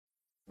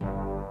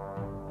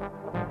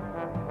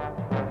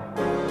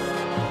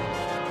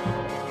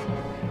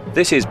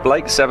This is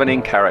Blake 7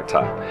 in Character,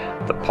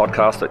 the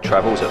podcast that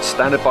travels at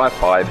standard by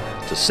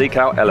 5 to seek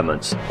out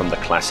elements from the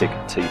classic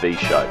TV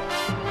show.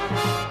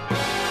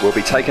 We'll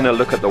be taking a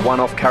look at the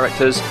one-off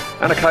characters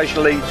and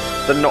occasionally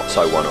the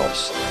not-so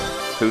one-offs,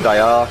 who they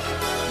are,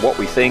 what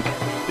we think,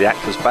 the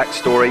actor's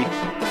backstory,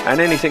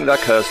 and anything that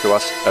occurs to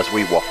us as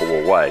we waffle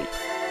away.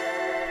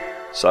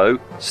 So,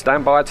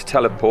 stand by to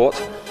teleport,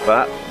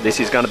 but this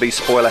is going to be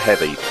spoiler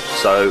heavy,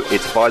 so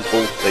it's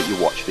advisable that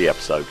you watch the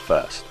episode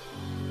first.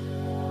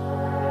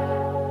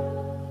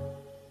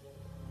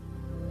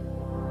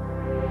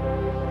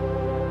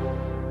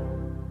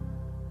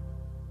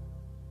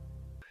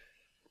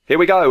 Here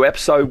we go,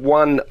 episode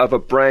 1 of a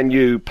brand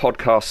new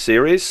podcast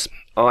series.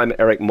 I'm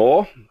Eric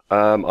Moore.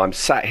 I'm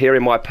sat here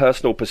in my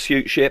personal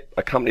pursuit ship,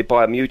 accompanied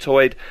by a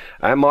mutoid,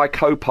 and my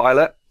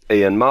co-pilot,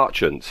 Ian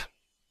Marchant.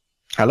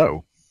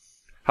 Hello.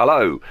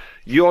 Hello.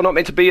 You're not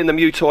meant to be in the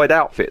mutoid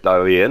outfit,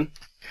 though, Ian.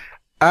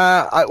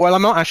 Well,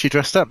 I'm not actually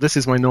dressed up. This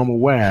is my normal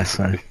wear,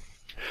 so...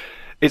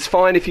 It's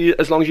fine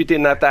as long as you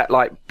didn't have that,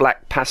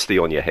 black pasty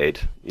on your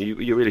head.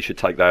 You really should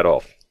take that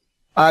off.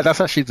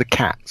 That's actually the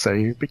cat, so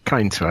you be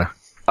kind to her.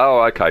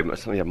 Oh, okay.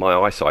 Yeah, my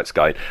eyesight's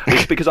going.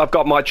 It's because I've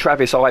got my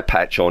Travis eye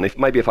patch on. If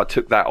I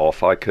took that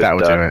off, I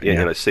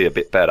could see a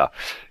bit better.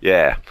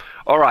 Yeah.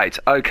 All right.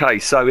 Okay.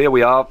 So here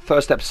we are.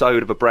 First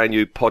episode of a brand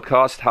new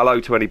podcast. Hello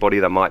to anybody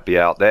that might be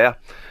out there.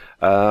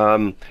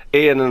 Ian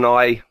and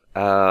I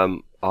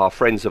are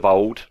friends of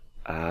old,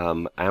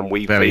 and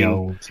we've very been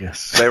old.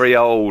 Yes. Very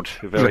old.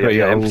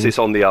 Very old. Emphasis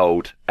on the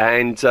old.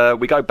 And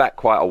we go back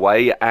quite a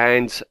way.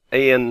 And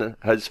Ian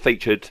has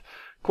featured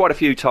quite a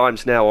few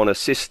times now on a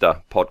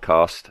sister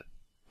podcast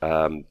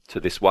to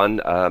this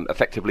one,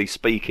 Effectively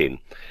Speaking.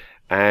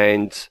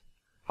 And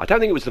I don't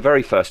think it was the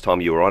very first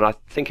time you were on. I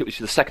think it was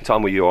the second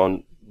time we were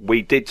on.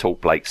 We did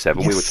talk Blake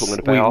 7. Yes, we were talking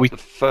about the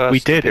first. We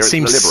did. It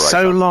seems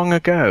so long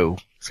ago.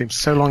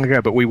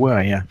 But we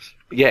were, yeah.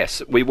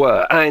 Yes, we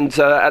were. And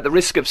at the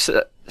risk of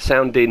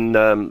sounding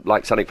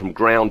like something from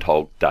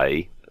Groundhog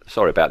Day,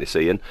 sorry about this,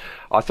 Ian,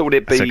 I thought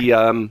it'd be,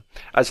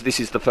 as this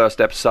is the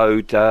first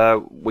episode,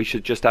 we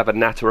should just have a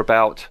natter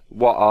about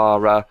what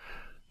our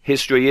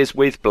history is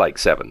with Blake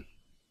 7.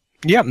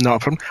 Yeah, not a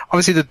problem.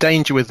 Obviously, the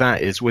danger with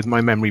that is, with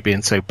my memory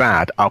being so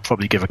bad, I'll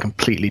probably give a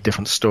completely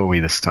different story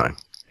this time.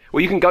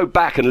 Well, you can go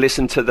back and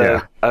listen to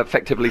the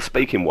Effectively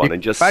Speaking one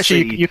and just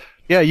see...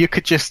 You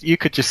could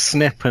just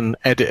snip and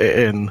edit it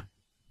in.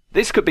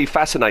 This could be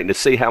fascinating to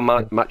see how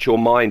much your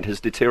mind has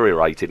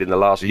deteriorated in the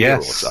last year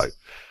or so.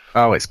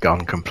 Oh, it's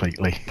gone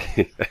completely.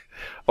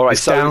 All right,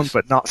 it's down,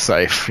 but not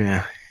safe,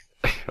 yeah.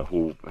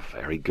 Oh,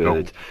 very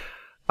good.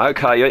 Oh.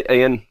 Okay,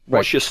 Ian,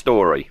 what's your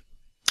story?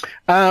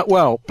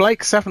 Well,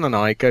 Blake 7 and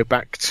I go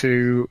back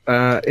to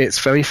its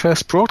very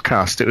first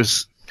broadcast. It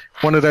was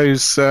one of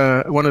those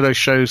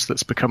shows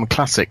that's become a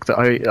classic that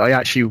I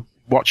actually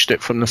watched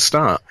it from the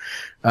start.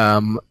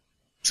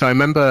 So I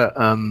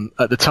remember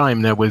at the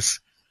time there was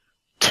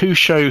 2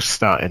 shows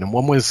starting, and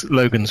one was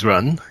Logan's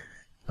Run,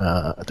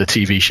 the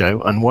TV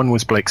show, and one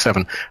was Blake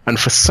 7. And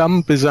for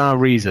some bizarre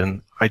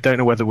reason, I don't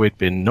know whether we'd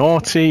been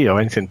naughty or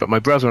anything, but my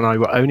brother and I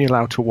were only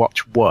allowed to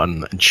watch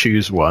one and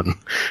choose one.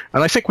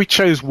 And I think we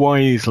chose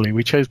wisely.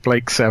 We chose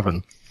Blake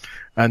 7.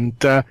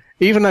 And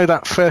even though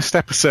that first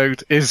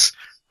episode is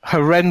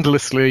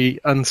horrendously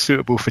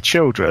unsuitable for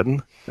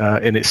children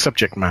in its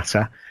subject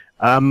matter,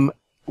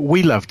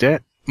 we loved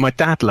it. My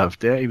dad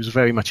loved it. He was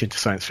very much into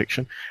science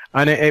fiction,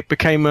 and it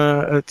became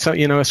a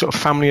sort of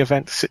family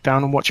event to sit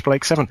down and watch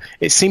Blake 7.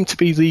 It seemed to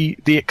be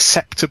the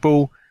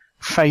acceptable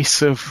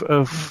face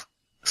of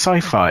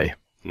sci-fi.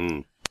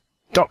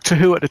 Doctor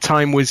Who at the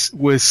time was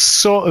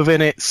sort of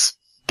in its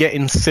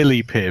getting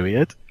silly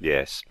period.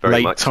 Yes, very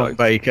late much Tom so.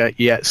 Baker.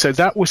 Yeah, so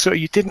that was sort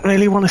of, you didn't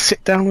really want to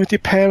sit down with your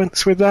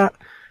parents with that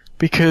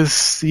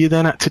because you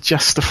then had to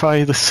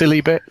justify the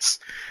silly bits.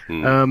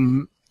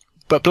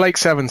 But Blake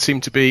 7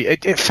 seemed to be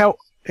it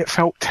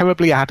felt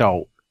terribly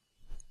adult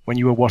when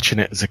you were watching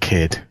it as a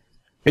kid.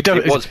 It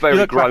was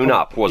very grown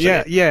up,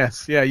 wasn't it?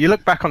 Yes, yeah. You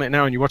look back on it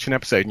now and you watch an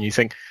episode and you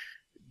think,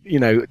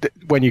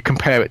 when you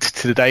compare it to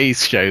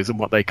today's shows and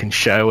what they can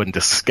show and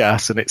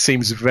discuss, and it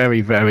seems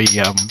very, very,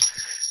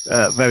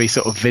 very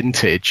sort of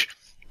vintage.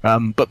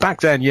 But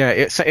back then,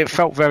 it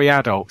felt very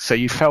adult. So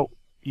you felt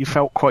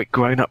quite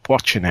grown up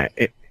watching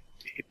it.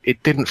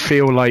 It didn't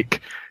feel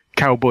like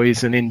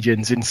cowboys and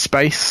Indians in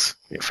space.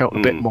 It felt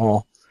a bit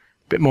more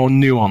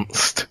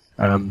nuanced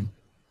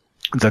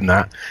than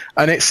that,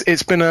 and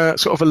it's been a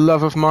sort of a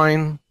love of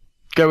mine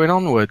going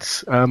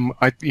onwards.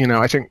 I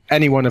think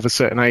anyone of a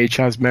certain age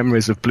has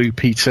memories of Blue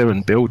Peter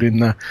and building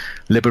the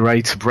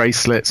Liberator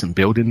bracelets and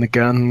building the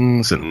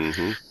guns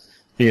and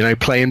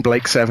playing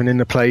Blake 7 in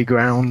the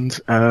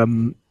playground.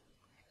 And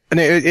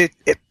it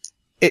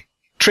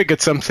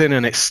triggered something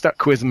and it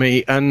stuck with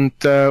me. And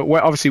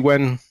obviously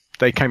when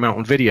they came out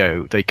on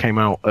video, they came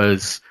out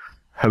as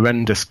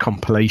horrendous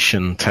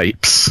compilation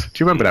tapes. Do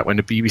you remember that when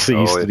the BBC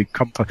used to do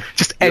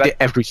just edit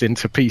everything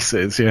to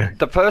pieces? Yeah.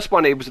 The first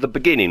one, it was The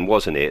Beginning,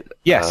 wasn't it?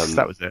 Yes,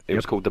 that was it. It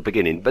was called The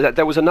Beginning, but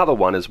there was another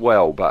one as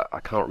well, but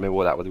I can't remember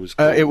what that one was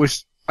called. It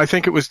was I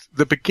think it was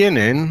the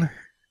beginning,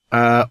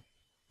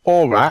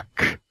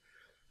 Aurak.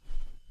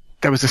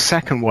 There was a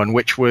second one,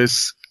 which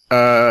was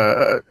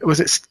it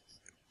was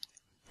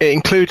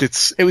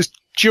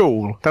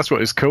Jewel. That's what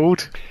it was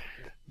called.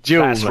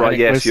 Jewel. That's right.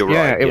 Yes, you're right.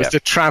 Yeah, it was the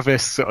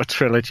Travis sort of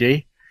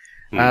trilogy.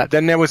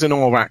 Then there was an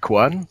Aurak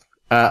one,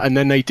 and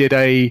then they did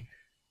a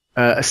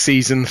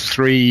season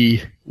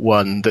 3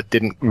 one that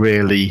didn't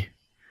really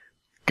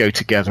go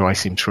together, I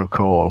seem to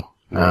recall.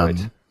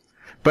 Right.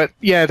 But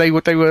yeah, they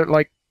were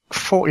like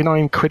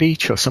 49 quid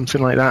each or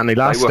something like that, and they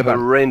lasted They were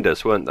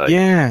horrendous, weren't they?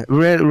 Yeah,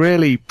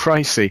 really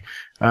pricey.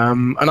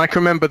 And I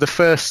can remember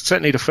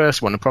certainly the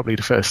first one, and probably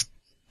the first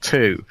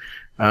 2.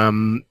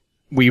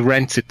 We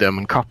rented them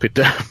and copied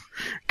them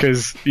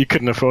because you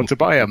couldn't afford to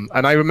buy them.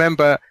 And I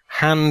remember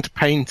hand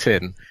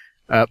painting,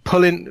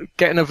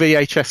 getting a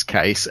VHS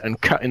case and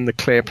cutting the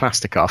clear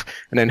plastic off,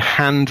 and then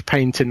hand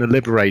painting the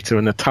Liberator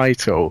and the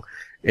title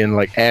in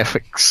like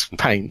Airfix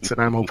paint,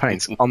 enamel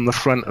paints on the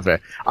front of it.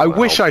 I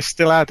wish I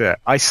still had it.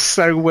 I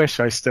so wish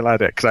I still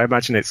had it, because I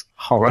imagine it's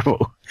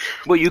horrible.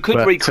 Well, you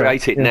could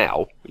recreate it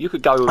now. You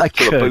could go to a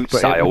boot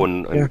sale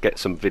and get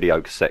some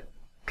video cassette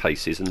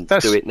cases and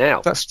do it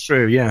now. That's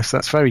true. Yes,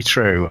 that's very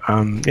true.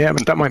 Yeah,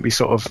 but that might be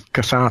sort of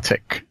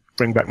cathartic,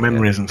 bring back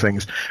memories and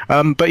things.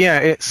 But yeah,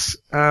 it's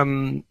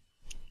good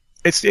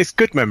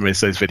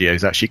memories, those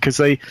videos, actually, because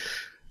they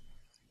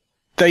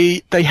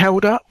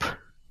held up.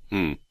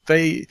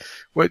 They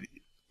were,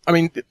 I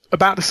mean,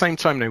 about the same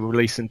time they were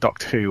releasing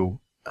Doctor Who,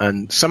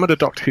 and some of the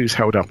Doctor Who's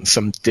held up and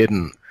some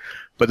didn't.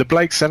 But the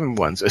Blake 7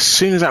 ones, as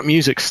soon as that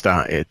music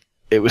started,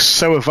 it was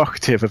so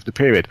evocative of the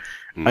period.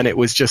 And it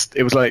was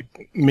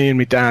like me and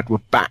my dad were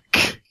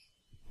back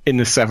in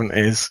the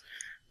 70s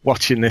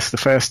watching this the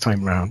first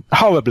time round.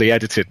 Horribly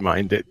edited,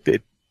 mind.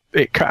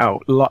 It cut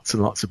out lots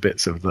and lots of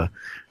bits of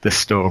the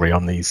story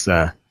on these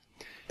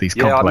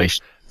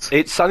compilations. I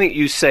mean, it's something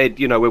you said,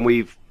 when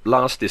we've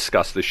last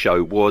discussed the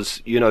show,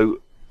 was,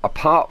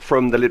 apart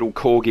from the little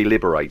Corgi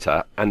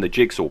Liberator and the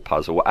jigsaw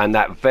puzzle and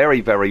that very,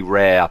 very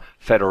rare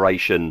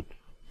Federation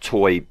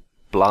toy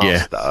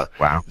blaster,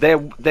 wow,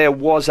 there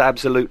was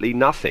absolutely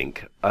nothing.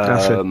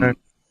 And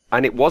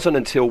it wasn't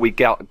until we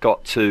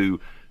got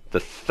to the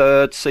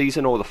 3rd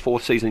season or the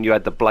 4th season, you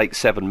had the Blake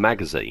 7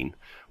 magazine,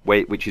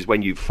 which is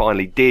when you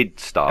finally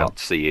did start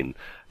seeing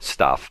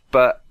stuff.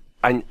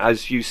 And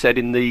as you said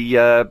in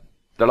the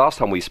last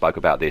time we spoke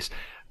about this,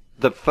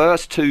 the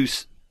first 2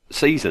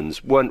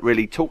 seasons weren't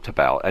really talked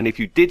about, and if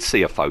you did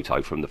see a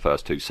photo from the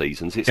first 2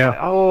 seasons, it's like,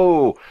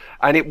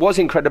 and it was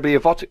incredibly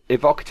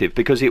evocative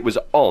because it was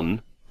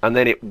on and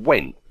then it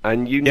went,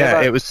 and you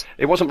never,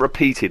 it wasn't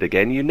repeated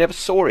again. You never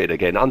saw it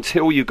again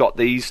until you got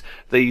these,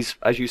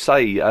 as you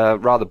say,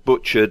 rather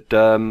butchered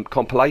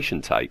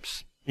compilation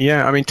tapes.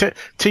 Yeah, I mean,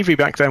 TV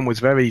back then was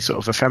very sort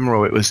of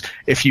ephemeral. It was,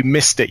 if you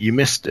missed it, you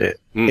missed it.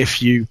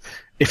 If you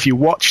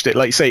watched it,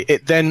 like you say,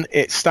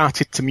 it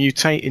started to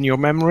mutate in your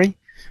memory,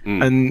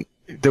 and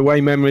the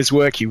way memories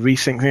work, you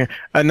rethink it,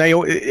 and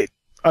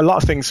a lot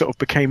of things sort of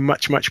became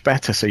much, much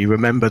better. So you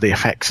remember the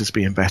effects as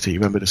being better, you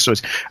remember the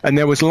stories, and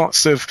there was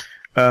lots of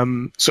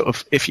sort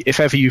of, if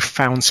ever you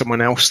found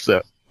someone else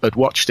that had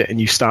watched it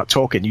and you start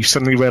talking, you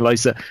suddenly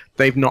realize that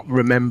they've not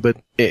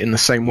remembered it in the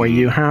same way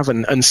you have,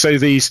 and so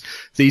these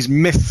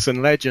myths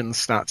and legends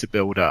start to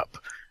build up,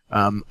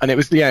 and it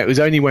was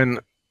only when,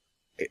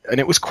 and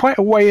it was quite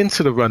a way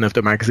into the run of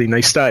the magazine,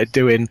 they started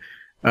doing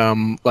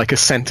like a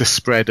center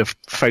spread of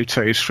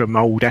photos from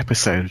old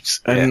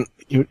episodes, and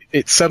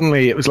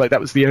it was like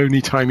that was the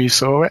only time you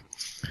saw it.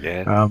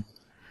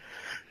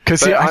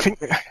 Because I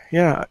think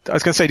I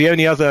was going to say the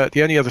only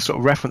other sort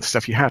of reference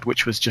stuff you had,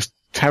 which was just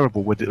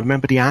terrible.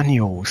 Remember the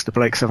annuals, the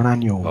Blake 7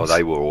 annuals? Oh,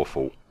 they were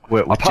awful.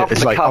 Apart from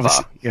the cover.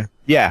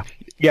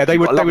 They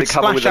would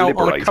splash out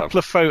on a couple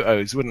of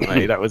photos, wouldn't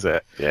they? That was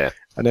it. Yeah.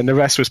 And then the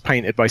rest was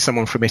painted by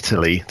someone from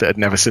Italy that had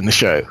never seen the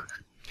show.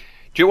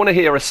 Do you want to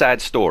hear a sad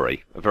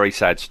story? A very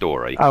sad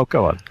story? Oh,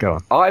 go on.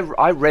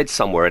 I read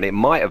somewhere, and it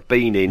might have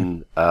been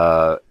in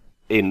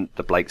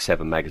the Blake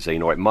 7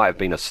 magazine, or it might have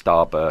been a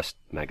Starburst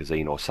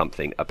magazine or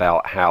something,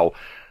 about how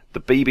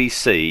the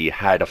BBC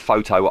had a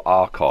photo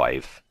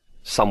archive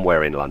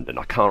somewhere in London.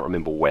 I can't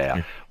remember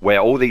where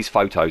all these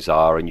photos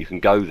are, and you can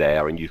go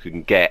there and you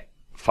can get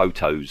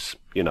photos,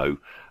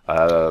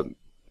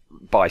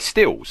 by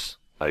stills.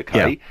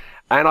 Okay.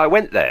 And I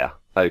went there.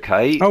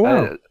 Okay. Oh,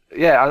 wow.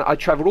 I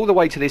travelled all the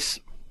way to this,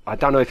 I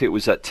don't know if it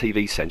was at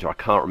TV Centre, I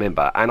can't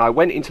remember, and I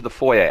went into the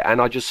foyer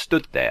and I just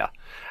stood there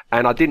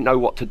and I didn't know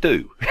what to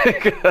do.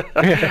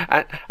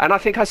 And I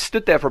think I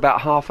stood there for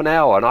about half an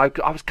hour, and I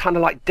was kind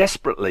of like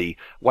desperately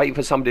waiting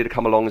for somebody to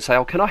come along and say,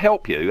 "Oh, can I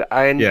help you?"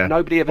 And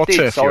nobody ever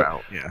did.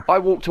 So I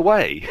walked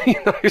away.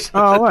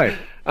 Right.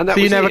 And so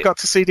you never got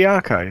to see the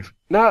archive?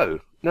 No,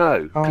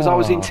 because I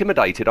was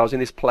intimidated. I was in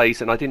this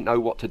place and I didn't know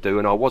what to do,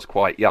 and I was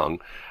quite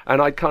young,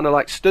 and I kind of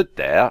like stood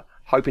there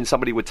hoping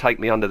somebody would take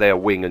me under their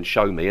wing and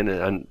show me,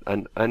 and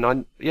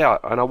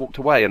I walked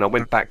away, and I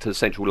went back to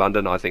central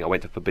London. I think I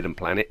went to Forbidden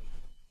Planet,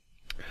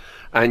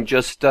 and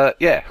just so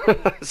that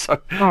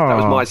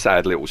was my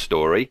sad little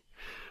story.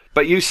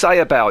 But you say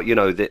about,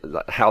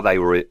 how they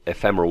were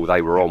ephemeral,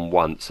 they were on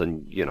once,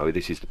 and,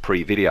 this is the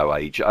pre-video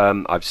age.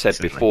 I've said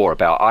before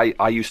about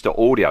I used to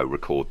audio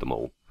record them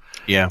all.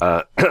 Yeah.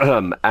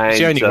 And, it's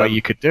the only way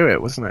you could do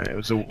it, wasn't it? It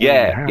was all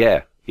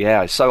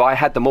Yeah. So I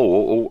had them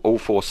all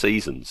 4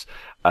 seasons,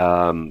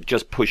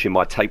 just pushing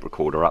my tape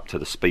recorder up to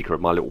the speaker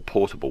of my little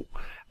portable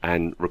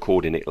and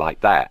recording it like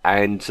that.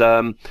 And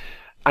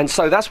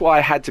so that's why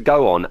I had to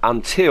go on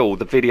until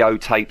the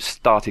videotapes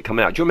started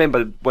coming out. Do you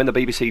remember when the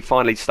BBC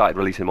finally started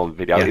releasing them on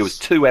video? Yes. It was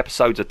 2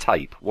 episodes of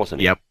tape,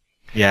 wasn't it? Yep.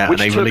 Yeah,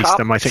 Which and they released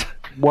them, I think,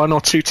 1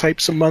 or 2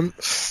 tapes a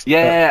month.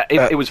 Yeah,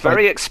 it was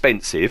very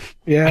expensive.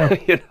 Yeah.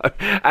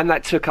 And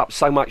that took up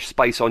so much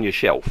space on your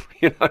shelf,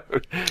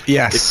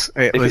 Yes.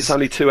 If it's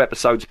only 2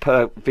 episodes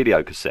per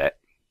video cassette.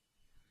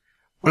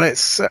 Well,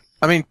 it's,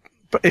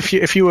 but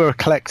if you were a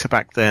collector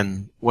back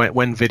then,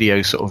 when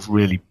video sort of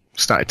really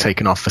started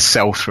taking off for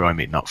sell-through,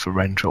 not for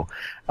rental,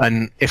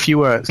 and if you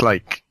were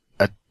like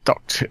a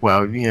Doctor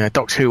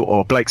Who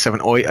or Blake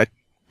 7 or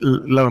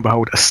lo and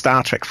behold a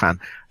Star Trek fan,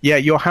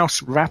 your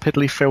house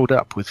rapidly filled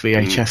up with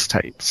VHS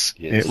tapes.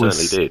 Yeah, it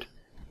certainly did.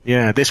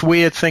 Yeah, this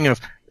weird thing of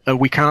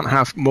we can't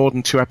have more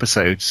than 2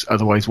 episodes,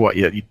 otherwise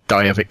you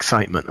die of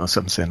excitement or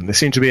something. There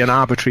seemed to be an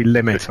arbitrary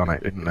limit on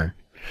it, didn't there?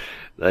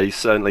 They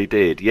certainly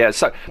did. Yeah.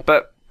 So,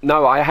 but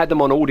no, I had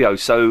them on audio,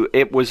 so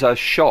it was a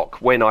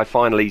shock when I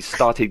finally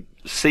started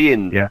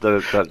seeing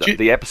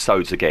the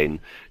episodes again.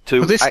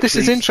 This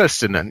is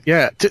interesting then.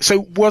 Yeah.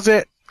 So was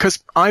it because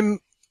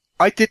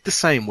I did the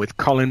same with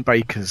Colin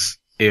Baker's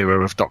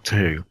era of Doctor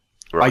Who.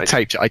 Right. I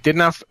taped it. I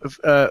didn't have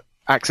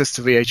access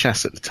to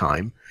VHS at the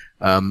time,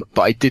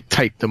 but I did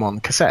tape them on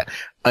cassette.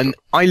 And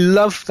I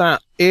love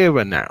that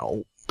era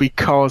now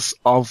because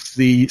of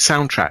the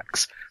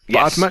soundtracks. But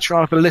Yes. I'd much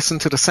rather listen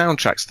to the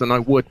soundtracks than I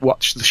would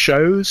watch the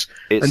shows.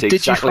 It's and exactly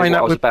did you find what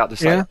I was with, about to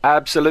say. Yeah?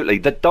 Absolutely.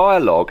 The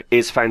dialogue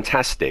is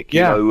fantastic.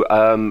 Yeah.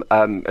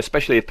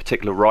 Especially if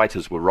particular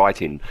writers were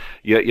writing.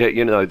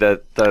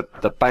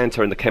 The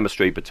banter and the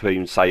chemistry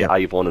between, say,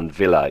 Avon and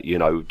Villa,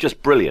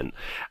 just brilliant.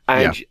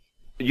 And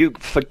you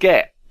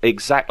forget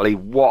exactly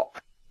what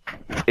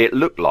it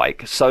looked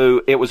like.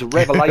 So it was a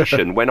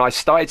revelation when I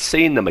started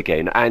seeing them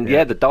again. And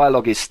the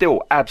dialogue is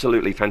still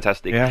absolutely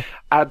fantastic. Yeah.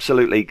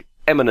 Absolutely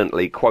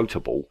eminently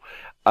quotable.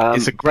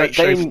 It's a great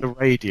show for the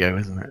radio,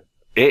 isn't it?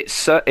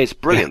 It's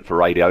brilliant for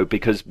radio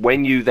because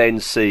when you then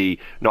see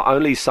not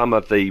only some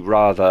of the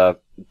rather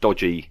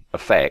dodgy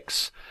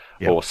effects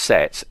or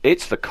sets,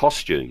 it's the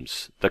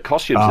costumes. The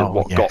costumes are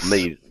what got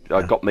me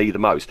the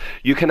most.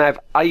 You can have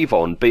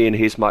Avon being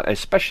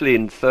especially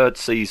in 3rd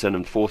season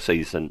and 4th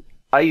season,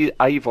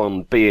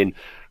 Avon being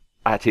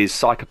at his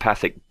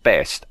psychopathic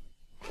best.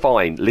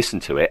 Fine, listen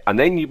to it, and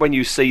then when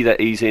you see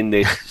that he's in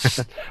this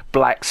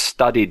black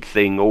studded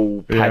thing,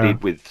 all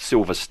padded with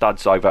silver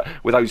studs over,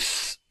 with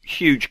those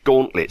huge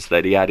gauntlets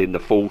that he had in the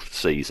 4th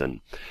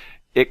season,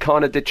 it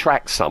kind of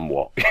detracts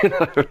somewhat.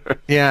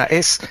 Yeah,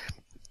 it's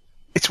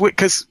weird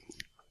because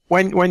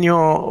when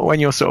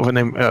you're sort of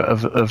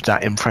of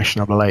that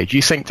impressionable age,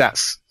 you think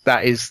that's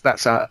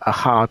a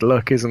hard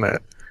look, isn't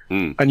it?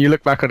 And you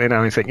look back on it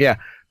now and you think,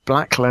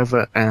 black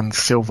leather and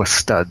silver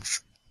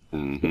studs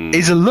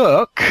is a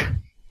look.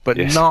 But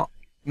not,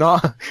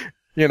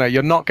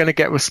 you're not going to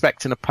get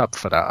respect in a pub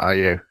for that, are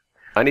you?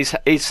 And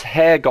his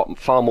hair got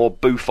far more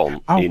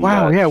bouffant in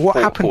what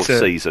happened to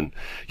season?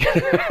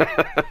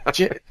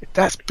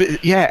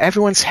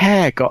 Everyone's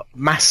hair got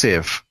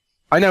massive.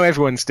 I know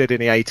everyone's did in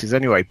the 80s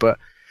anyway, but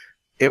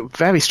it was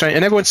very strange.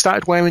 And everyone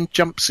started wearing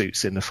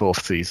jumpsuits in the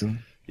 4th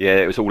season. Yeah,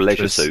 it was all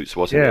leisure suits,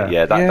 wasn't it?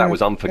 Yeah, that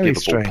was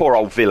unforgivable. Poor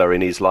old Villa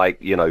in his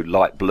light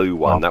blue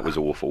one. That was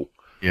awful.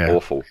 Yeah.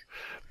 Awful.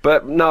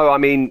 But no,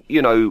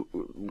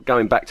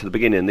 going back to the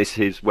beginning, this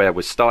is where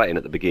we're starting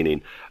at the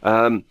beginning.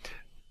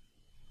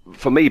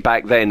 For me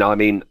back then,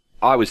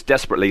 I was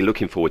desperately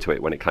looking forward to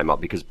it when it came up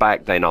because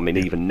back then,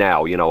 even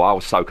now, I'll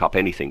soak up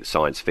anything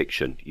science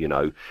fiction,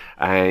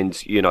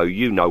 and, you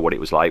know what it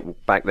was like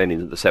back then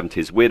in the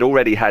 70s. We'd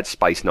already had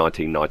Space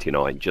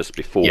 1999 just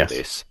before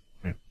this.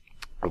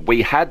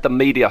 We had the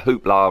media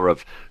hoopla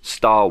of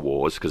Star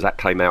Wars because that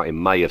came out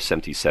in May of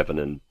 77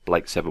 and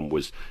Blake 7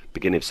 was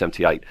beginning of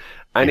 78.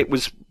 And it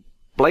was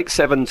Blake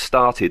 7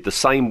 started the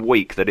same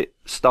week that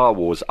Star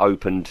Wars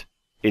opened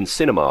in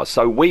cinemas.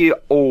 So we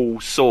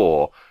all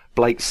saw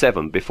Blake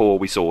 7 before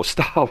we saw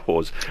Star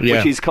Wars,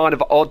 which is kind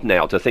of odd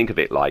now to think of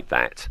it like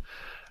that.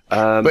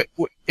 But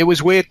it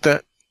was weird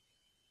that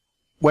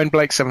when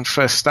Blake 7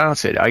 first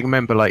started, I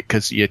remember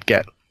because you'd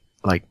get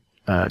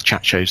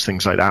chat shows,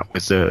 things like that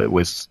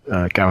with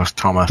Gareth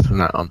Thomas and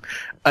that on,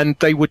 and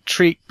they would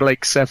treat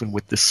Blake 7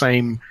 with the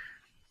same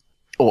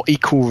or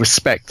equal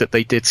respect that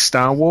they did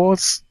Star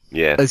Wars.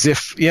 Yeah, as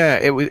if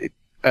it was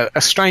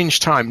a strange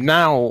time.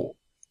 Now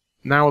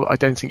I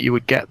don't think you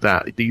would get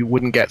that. You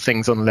wouldn't get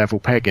things on level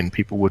pegging.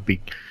 People would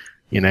be,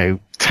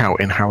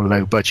 touting how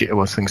low budget it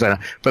was, things like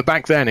that. But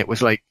back then it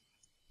was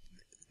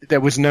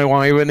there was no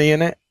irony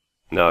in it.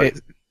 No.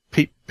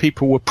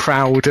 People were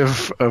proud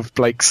of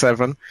Blake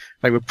 7.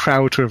 They were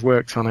proud to have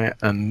worked on it,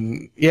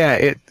 and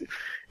it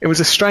it was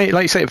a strange,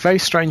 like you say, a very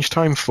strange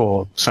time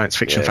for science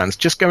fiction fans.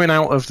 Just going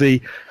out of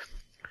the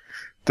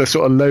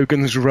sort of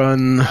Logan's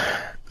Run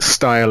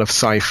style of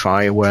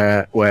sci-fi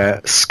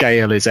where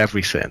scale is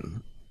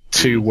everything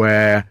to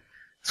where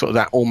sort of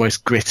that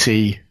almost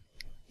gritty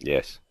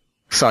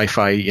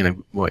sci-fi, you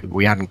know,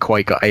 we hadn't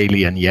quite got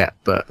Alien yet,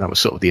 but that was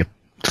sort of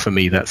for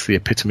me, that's the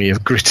epitome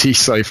of gritty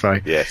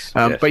sci-fi.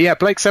 But yeah,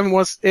 Blake 7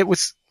 was,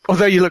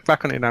 although you look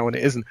back on it now and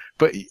it isn't,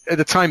 but at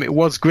the time it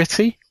was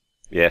gritty.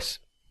 Yes.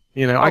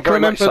 You know, I can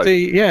remember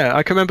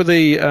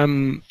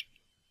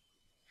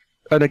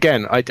and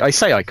again, I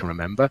say I can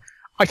remember.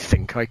 I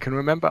think I can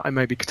remember. I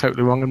may be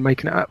totally wrong and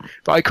making it up.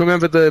 But I can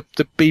remember the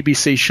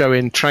BBC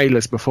showing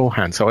trailers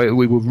beforehand, so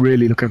we were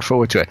really looking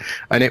forward to it.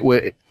 And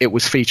it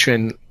was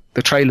featuring,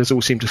 the trailers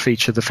all seemed to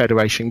feature the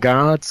Federation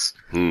guards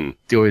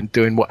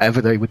doing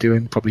whatever they were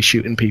doing, probably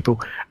shooting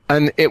people.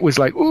 And it was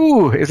like,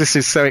 ooh, this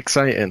is so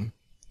exciting.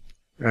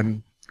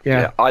 And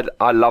yeah,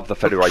 I love the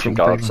Federation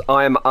guards.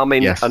 I'm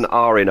in an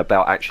R in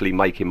about actually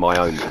making my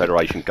own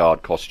Federation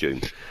guard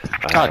costume.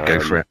 I'd go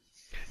for it.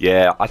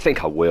 Yeah, I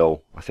think I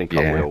will. I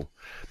will.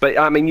 But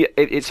I mean,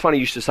 it's funny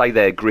you should say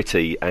they're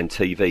gritty and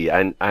TV,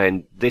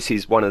 and this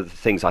is one of the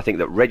things I think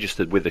that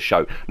registered with the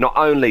show. Not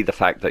only the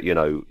fact that you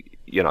know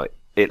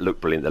it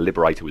looked brilliant, the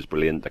Liberator was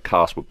brilliant, the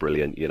cast were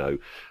brilliant, you know,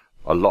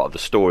 a lot of the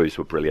stories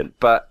were brilliant,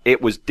 but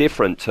it was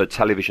different to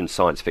television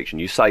science fiction.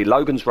 You say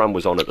Logan's Run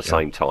was on at the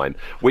same time,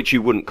 which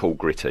you wouldn't call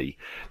gritty.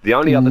 The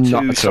only other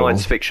two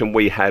science fiction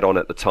we had on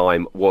at the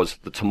time was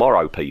the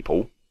Tomorrow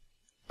People.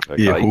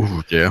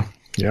 Okay?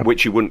 Yeah.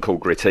 Which you wouldn't call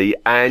gritty,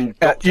 and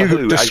Doctor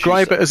Who,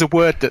 describe it as a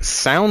word that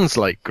sounds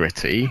like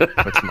gritty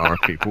for Tomorrow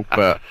People,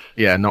 but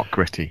not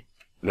gritty.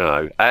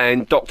 No,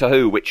 and Doctor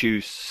Who, which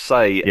you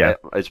say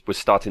was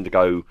starting to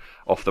go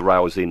off the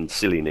rails in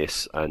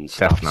silliness and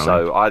stuff. Definitely.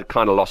 So I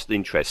kind of lost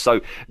interest.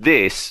 So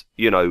this,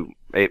 you know,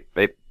 it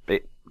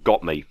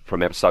got me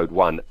from episode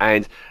 1,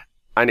 and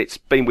it's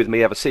been with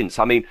me ever since.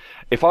 I mean,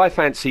 if I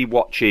fancy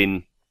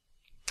watching,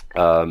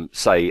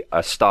 say,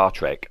 a Star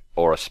Trek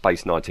or a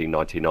Space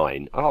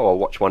 1999, I'll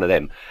watch one of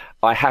them.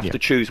 I have to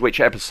choose which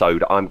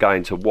episode I'm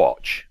going to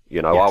watch.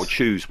 You know, I'll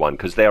choose one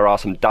because there are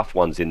some duff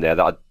ones in there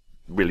that I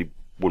really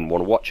wouldn't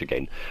want to watch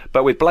again.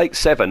 But with Blake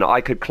 7, I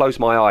could close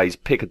my eyes,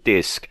 pick a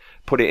disc,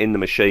 put it in the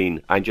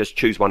machine, and just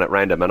choose one at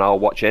random, and I'll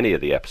watch any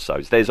of the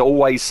episodes. There's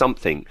always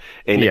something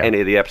in any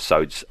of the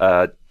episodes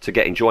to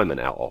get enjoyment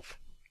out of.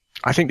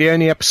 I think the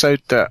only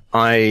episode that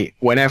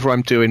whenever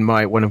I'm doing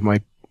one of my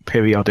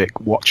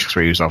periodic watch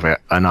throughs of it,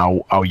 and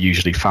I'll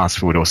usually fast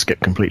forward or skip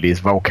completely, is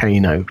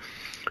Volcano,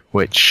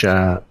 which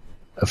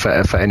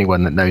for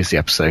anyone that knows the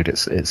episode,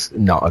 it's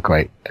not a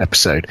great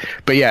episode.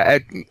 But yeah,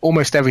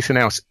 almost everything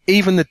else,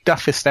 even the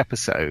duffest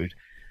episode,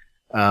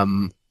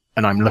 and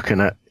I'm looking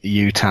at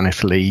you,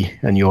 Tanith Lee,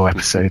 and your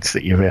episodes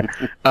that you're in,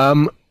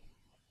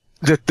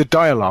 the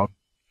dialogue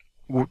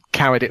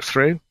carried it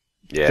through.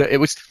 Yeah, it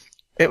was.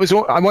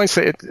 I won't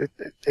say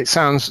it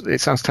sounds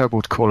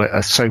terrible to call it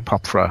a soap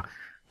opera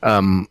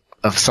of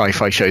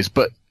sci-fi shows,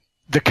 but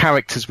the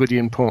characters were the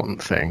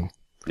important thing.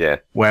 Yeah.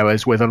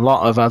 Whereas with a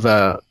lot of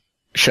other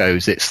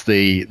shows, it's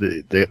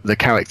the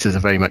characters are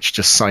very much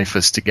just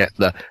ciphers to get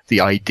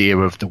the idea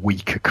of the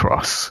week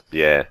across.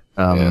 Yeah.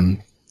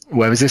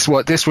 Whereas this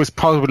was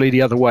probably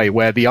the other way,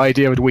 where the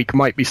idea of the week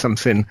might be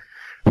something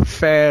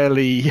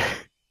fairly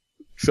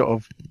sort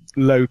of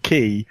low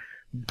key,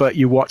 but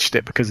you watched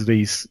it because of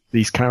these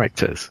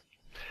characters.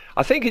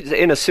 I think it's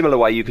in a similar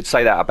way you could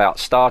say that about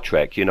Star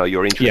Trek. You know,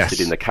 you're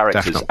interested in the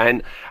characters,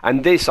 definitely.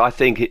 and this, I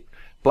think,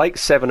 Blake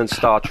 7 and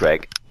Star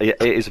Trek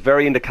it is a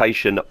very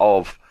indication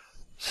of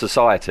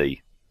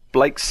society.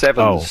 Blake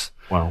 7's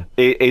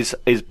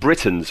is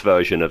Britain's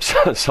version of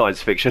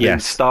science fiction,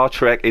 and Star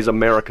Trek is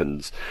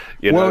Americans.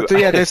 You know?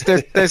 Yeah, there's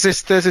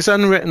this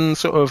unwritten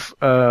sort of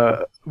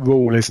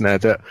rule, isn't there,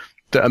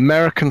 that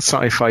American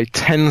sci-fi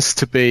tends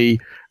to be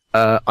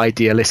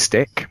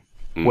idealistic,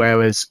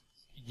 whereas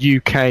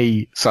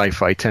UK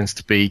sci-fi tends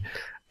to be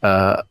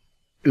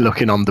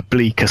looking on the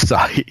bleaker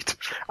side.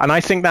 And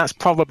I think that's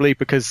probably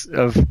because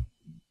of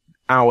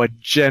our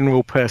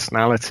general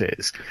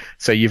personalities.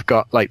 So you've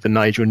got like the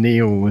Nigel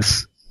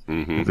Neals,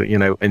 you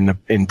know,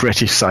 in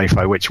British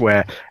sci-fi,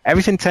 where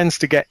everything tends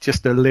to get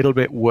just a little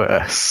bit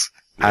worse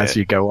as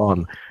you go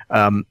on.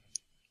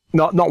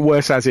 Not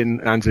worse as in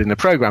the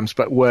programs,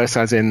 but worse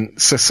as in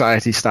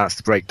society starts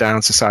to break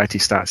down. Society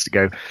starts to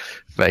go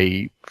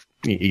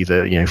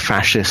either, you know,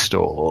 fascist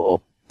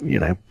or you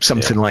know,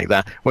 something like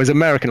that. Whereas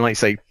American, like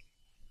say,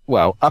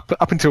 well,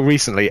 up until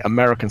recently,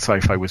 American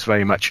sci-fi was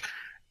very much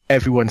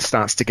everyone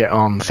starts to get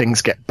on,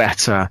 things get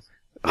better,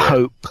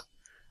 hope,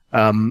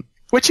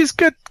 which is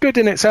good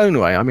in its own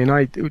way. I mean,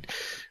 I'm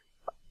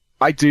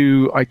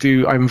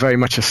very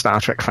much a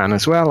Star Trek fan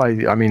as well.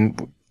 I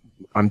mean,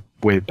 I'm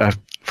with a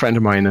friend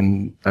of mine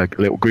and a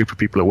little group of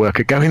people at work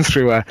are going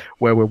through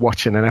where we're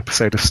watching an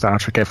episode of Star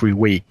Trek every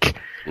week,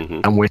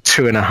 and we're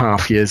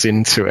 2.5 years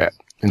into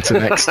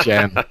Next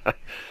Gen.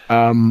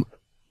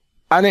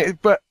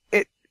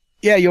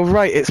 You're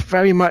right. It's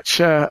very much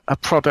a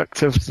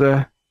product of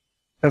the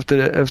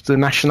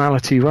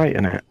nationality, right?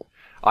 In it.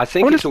 I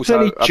think it's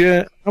also.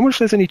 I wonder if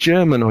there's any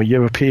German or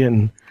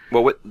European.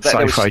 Well,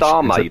 there was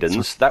Star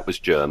Maidens. That was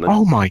German.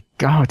 Oh my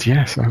God!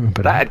 Yes, I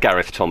remember that. That had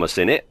Gareth Thomas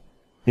in it.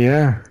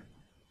 Yeah.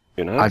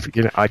 You know.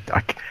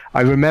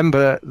 I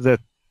remember the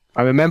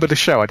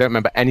show. I don't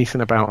remember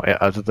anything about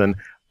it other than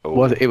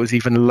it was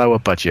even lower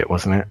budget,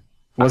 wasn't it?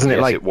 Wasn't it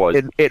like it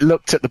was. It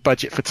looked at the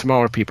budget for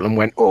Tomorrow People and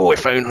went, "Oh,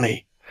 if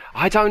only."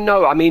 I don't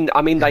know. I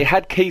mean, they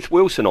had Keith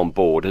Wilson on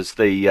board as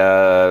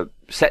the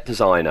set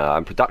designer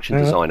and production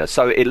designer,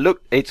 so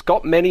it's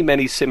got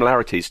many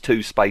similarities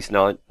to Space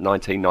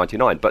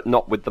 1999, but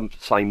not with the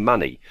same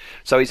money.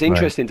 So it's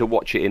interesting to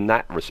watch it in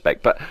that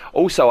respect. But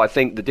also, I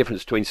think the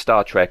difference between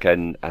Star Trek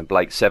and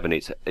Blake Seven,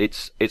 it's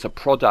a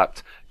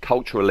product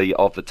culturally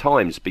of the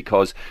times,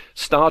 because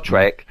Star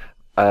Trek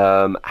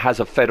has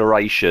a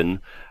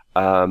federation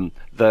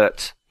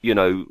that. You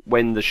know,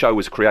 when the show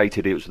was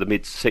created, it was the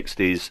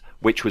mid-60s,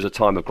 which was a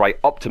time of great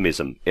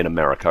optimism in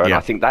America. And I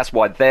think that's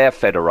why their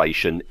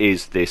federation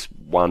is this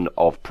one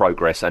of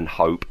progress and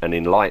hope and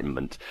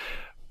enlightenment.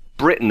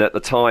 Britain, at the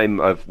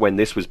time of when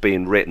this was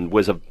being written,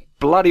 was a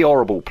bloody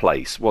horrible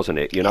place, wasn't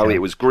it? You know,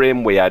 it was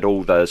grim. We had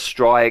all the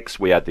strikes.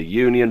 We had the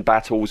union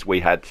battles.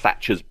 We had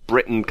Thatcher's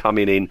Britain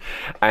coming in.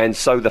 And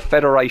so the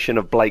Federation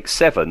of Blake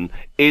Seven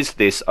is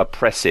this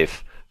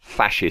oppressive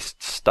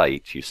fascist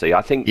state, you see.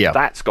 I think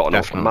that's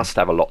must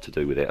have a lot to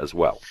do with it as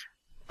well.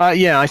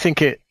 I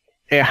think it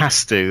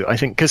has to. I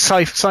think because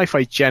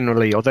sci-fi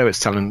generally, although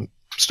it's telling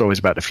stories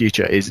about the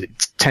future, it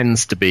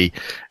tends to be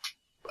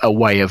a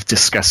way of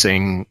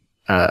discussing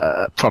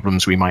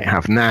problems we might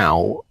have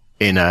now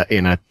in a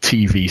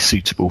TV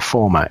suitable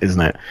format,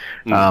 isn't it?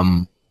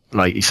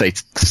 Like you say,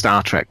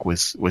 Star Trek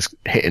was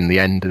hitting the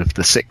end of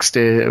the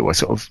 60s, or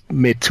sort of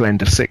mid to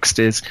end of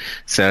 60s,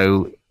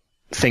 so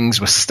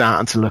things were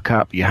starting to look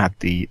up. You had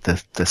the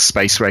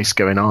space race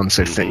going on,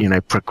 so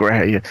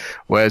progress.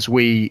 Whereas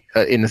we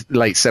in the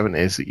late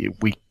 70s,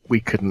 we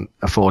couldn't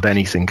afford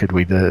anything, could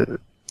we? The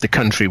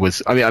country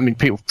was. I mean,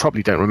 people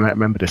probably don't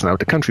remember this now.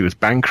 The country was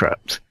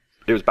bankrupt.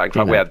 It was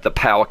bankrupt. We had the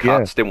power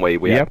cuts, didn't we?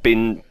 We had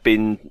bin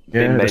men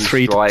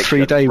strike,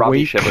 3-day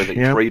week, everything.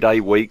 3-day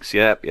weeks.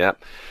 Yeah.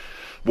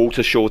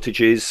 Water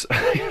shortages.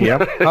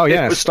 Oh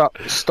yeah. Stop.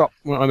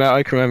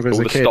 I can remember as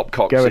a kid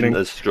stopcocks in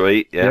the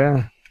street.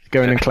 Yeah.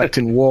 Going and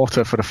collecting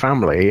water for the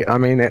family. I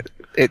mean,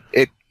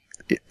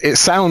 it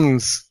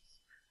sounds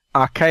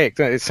archaic.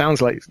 It sounds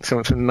like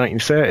something from the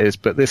 1930s,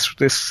 but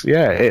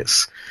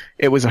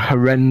it was a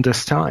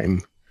horrendous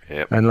time.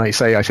 Yep. And like you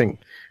say, I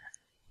think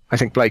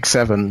Blake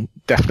Seven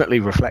definitely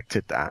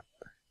reflected that.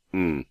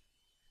 I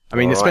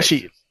mean,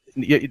 especially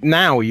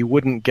now you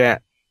wouldn't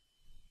get.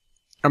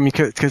 I mean,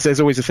 because there's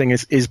always a thing: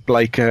 is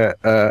Blake a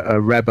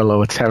rebel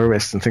or a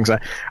terrorist and things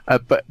like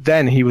that? But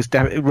then he was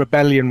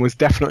rebellion was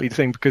definitely the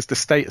thing, because the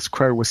status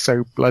quo was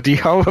so bloody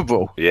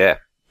horrible. Yeah.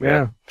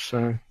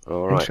 So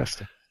all right.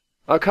 Interesting.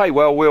 Okay,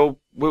 well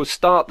we'll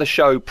start the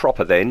show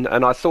proper then,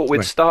 and I thought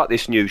we'd start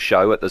this new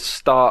show at the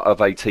start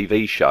of a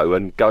TV show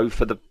and go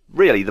for the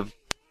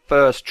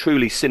first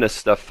truly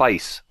sinister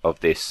face of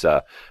this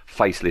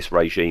faceless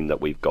regime that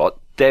we've got,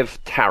 Dev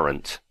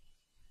Tarrant.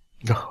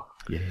 Oh,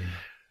 yeah.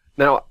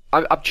 Now,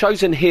 I've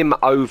chosen him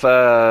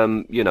over,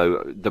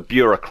 the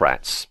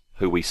bureaucrats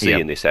who we see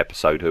in this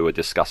episode, who are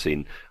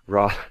discussing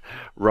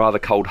rather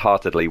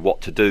cold-heartedly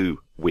what to do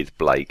with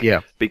Blake.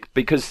 Yeah.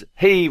 Because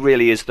he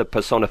really is the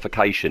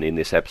personification in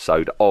this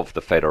episode of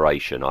the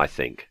Federation, I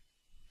think.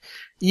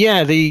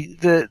 Yeah,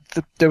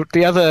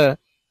 the other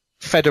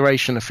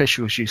Federation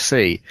officials you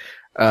see,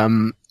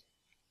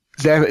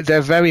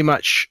 they're very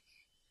much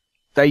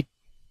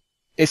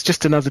it's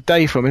just another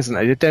day for them, isn't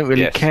it? They don't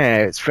really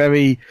care. It's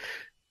very.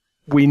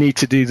 We need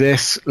to do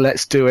this.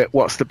 Let's do it.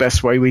 What's the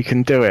best way we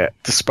can do it?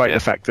 Despite the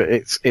fact that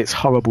it's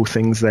horrible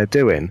things they're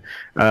doing.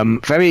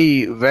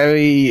 Very,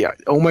 very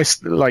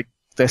almost like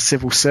they're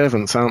civil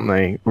servants, aren't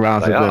they?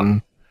 Rather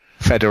than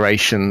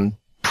Federation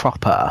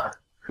proper.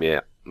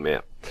 Yeah.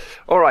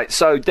 All right.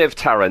 So Dev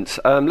Tarrant.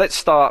 Let's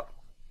start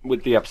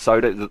with the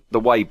episode the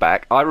way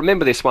back. I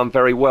remember this one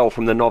very well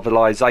from the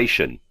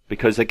novelisation,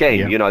 because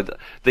again,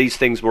 these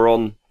things were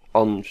on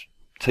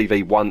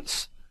TV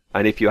once.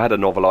 And if you had a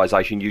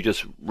novelisation, you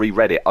just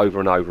reread it over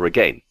and over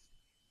again.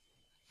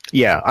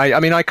 Yeah,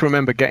 I mean, I can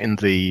remember getting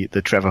the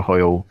Trevor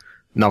Hoyle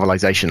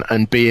novelisation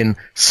and being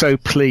so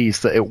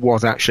pleased that it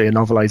was actually a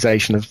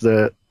novelisation of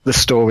the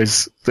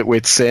stories that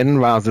we'd seen,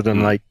 rather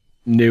than like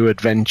new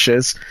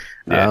adventures.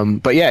 Yeah.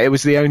 But yeah, it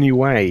was the only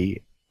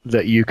way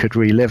that you could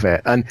relive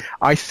it. And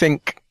I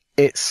think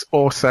it's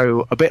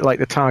also a bit like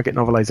the Target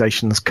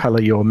novelisations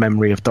colour your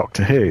memory of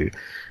Doctor Who.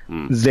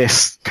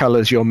 This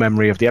colours your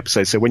memory of the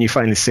episode. So when you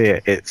finally see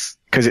it, it's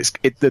because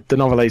the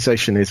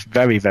novelisation is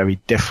very, very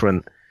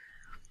different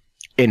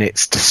in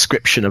its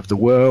description of the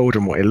world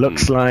and what it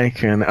looks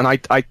like. And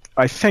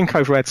I think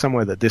I've read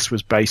somewhere that this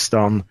was based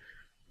on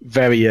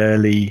very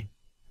early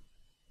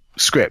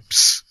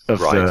scripts of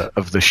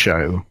the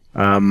show.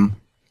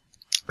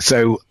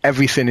 So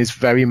everything is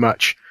very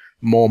much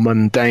more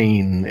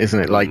mundane, isn't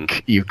it?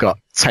 Like you've got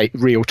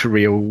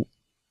reel-to-reel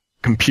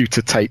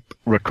computer tape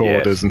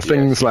recorders and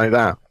things like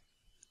that.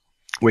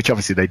 which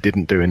obviously they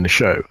didn't do in the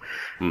show.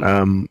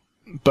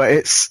 But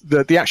it's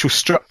the actual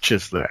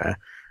structure's there.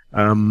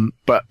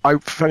 But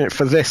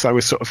for this, I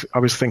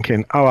was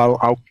thinking,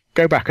 I'll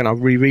go back and I'll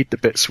reread the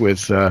bits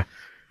with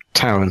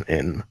Tarrant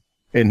in.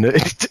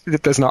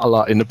 There's not a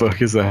lot in the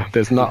book, is there?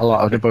 There's not a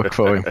lot of the book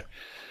for him.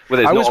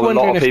 Well, there's not a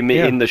lot of him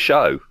in the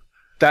show.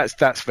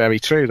 That's very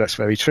true. That's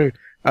very true.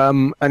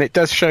 And it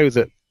does show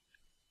that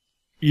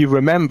you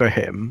remember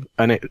him,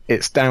 and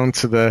it's down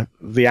to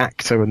the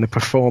actor and the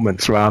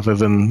performance rather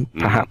than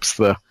perhaps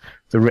the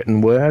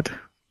written word.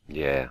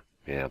 Yeah.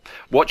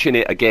 Watching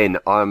it again,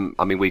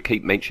 we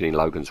keep mentioning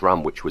Logan's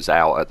Run, which was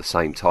out at the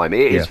same time.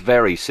 It is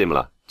very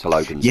similar to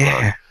Logan's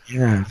Run.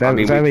 Yeah,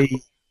 very.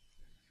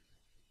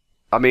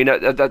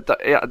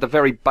 The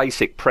very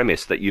basic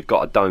premise that you've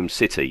got a domed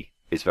city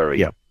is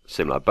very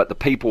similar, but the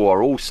people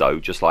are also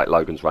just like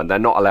Logan's Run. They're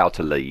not allowed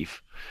to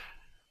leave.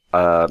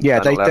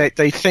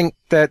 They think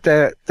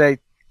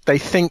they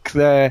think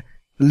they're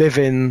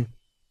living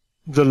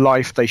the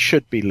life they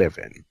should be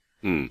living.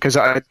 Because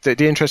the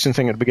interesting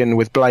thing at the beginning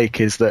with Blake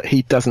is that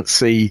he doesn't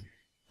see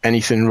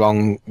anything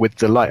wrong with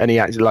the light, and he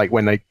actually, like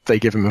when they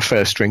give him a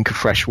first drink of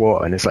fresh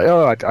water, and it's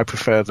like, I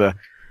prefer the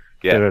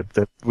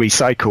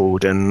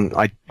recycled, and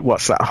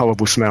what's that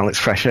horrible smell? It's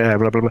fresh air,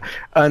 blah blah blah.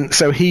 And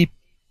so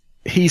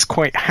he's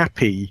quite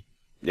happy,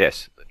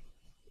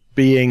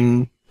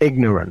 being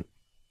ignorant.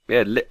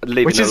 Yeah,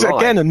 living which is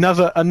again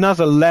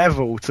another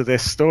level to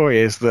this story,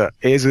 is that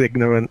is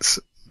ignorance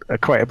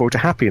equatable to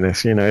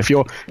happiness? You know,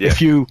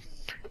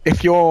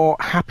 if you're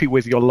happy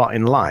with your lot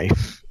in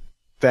life,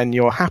 then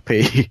you're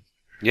happy.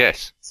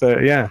 Yes. So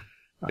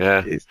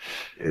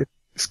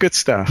it's good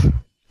stuff.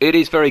 It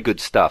is very good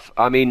stuff.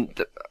 I mean,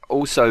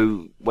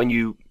 also when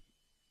you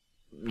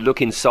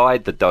look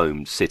inside the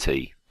domed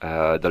city,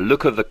 the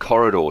look of the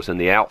corridors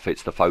and the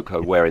outfits the folk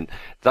are wearing,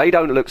 they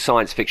don't look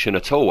science fiction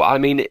at all. I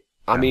mean, it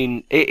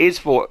is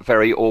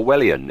very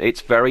Orwellian.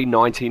 It's very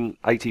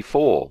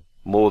 1984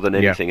 more than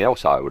anything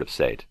else, I would have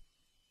said.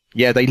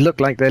 Yeah, they look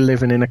like they're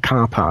living in a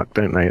car park,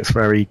 don't they? It's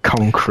very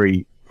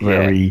concrete,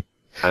 very,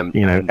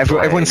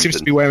 everyone seems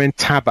to be wearing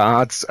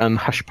tabards and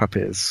hush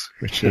puppies,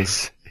 which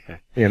is,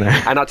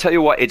 And I'll tell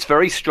you what, it's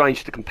very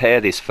strange to compare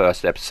this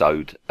first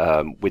episode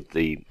with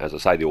the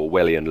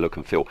Orwellian look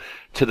and feel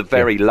to the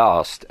very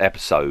last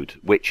episode,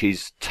 which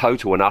is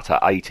total and utter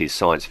 80s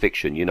science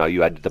fiction. You know,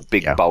 you had the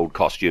big, bold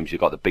costumes,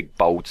 you've got the big,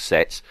 bold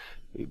sets,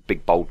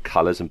 big, bold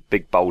colours and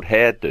big, bold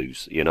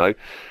hairdos, you know.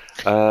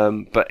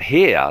 But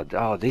here,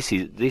 this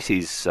is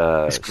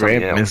it's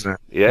grim, else. Isn't it?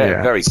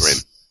 Yeah, very grim.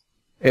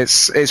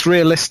 It's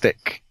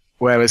realistic.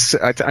 Whereas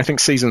I think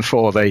season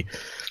 4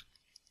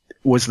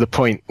 was the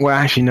point. Well,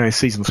 actually, no.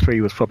 Season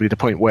 3 was probably the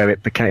point where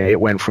it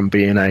went from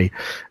being a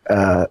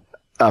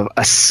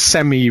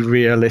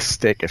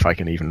semi-realistic, if I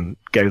can even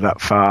go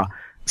that far,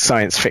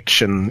 science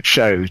fiction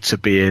show to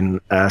being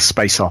a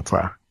space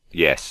opera.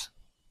 Yes,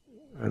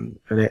 and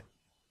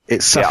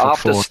it suffered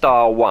after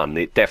Star 1,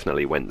 it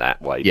definitely went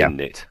that way,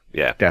 didn't it?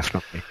 Yeah,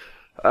 definitely.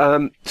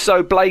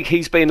 So Blake,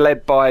 he's been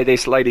led by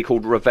this lady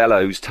called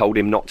Ravella, who's told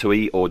him not to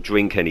eat or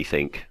drink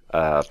anything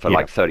for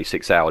like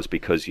 36 hours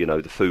because,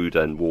 the food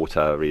and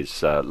water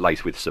is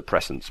laced with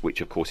suppressants,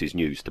 which of course is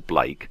news to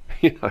Blake.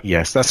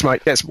 Yes, that's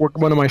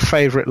one of my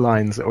favourite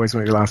lines that always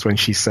makes me laugh when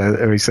he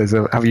says,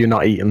 have you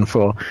not eaten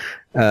for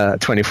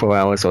 24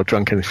 hours or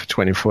drunken for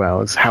 24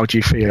 hours? How do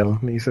you feel?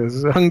 And he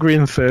says, hungry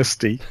and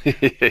thirsty.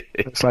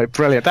 It's like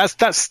brilliant.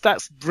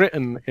 That's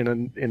Britain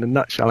in a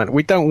nutshell. And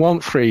we don't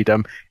want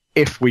freedom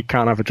if we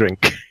can't have a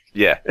drink.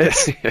 Yeah.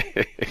 It's,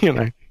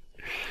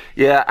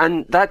 Yeah,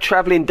 and they're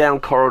travelling down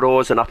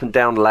corridors and up and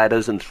down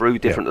ladders and through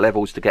different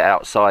levels to get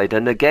outside.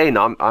 And again,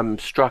 I'm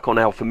struck on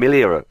how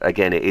familiar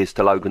again it is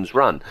to Logan's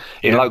Run.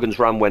 In Logan's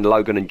Run, when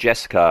Logan and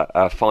Jessica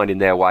are finding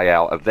their way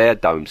out of their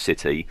domed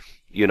city,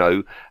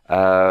 it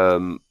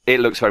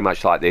looks very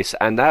much like this,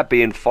 and they're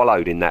being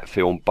followed in that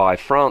film by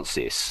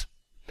Francis.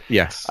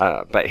 Yes.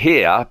 But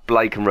here,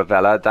 Blake and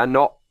Ravella,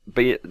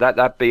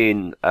 they're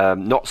being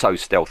not so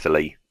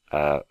stealthily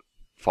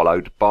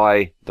followed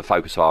by the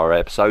focus of our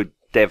episode,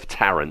 Dev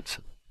Tarrant.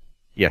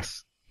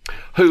 Yes.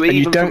 Who,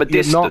 even from a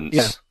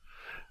distance,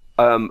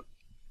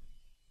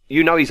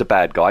 he's a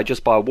bad guy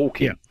just by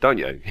walking, don't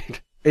you?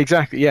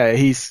 Exactly. Yeah,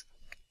 he's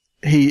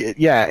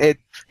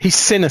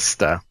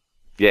sinister.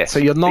 Yes. So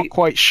you're not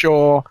quite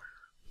sure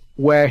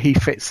where he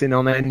fits in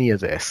on any of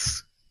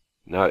this.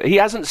 No, he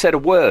hasn't said a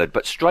word,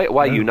 but straight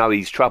away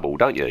he's trouble,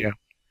 don't you? Yeah.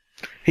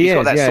 He's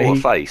got that sort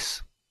of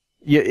face.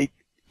 You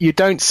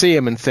don't see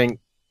him and think,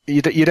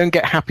 you don't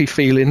get happy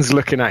feelings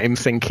looking at him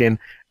thinking,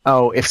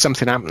 oh, if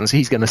something happens,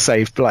 he's going to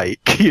save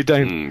Blake. You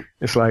don't.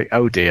 It's like,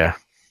 oh dear.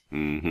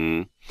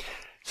 Mm-hmm.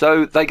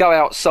 So they go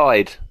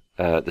outside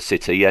the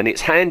city, and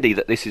it's handy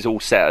that this is all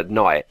set at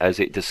night as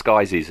it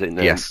disguises and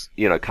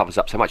covers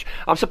up so much.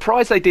 I'm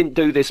surprised they didn't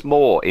do this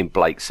more in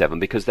Blake 7,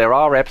 because there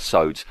are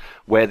episodes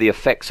where the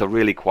effects are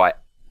really quite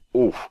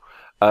oof.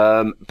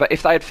 But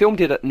if they had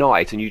filmed it at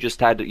night and you just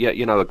had,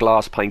 a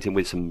glass painting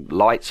with some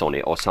lights on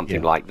it or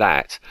something like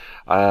that,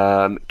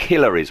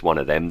 Killer is one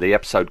of them, the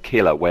episode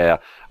Killer, where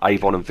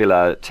Avon and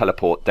Villa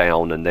teleport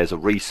down, and there's a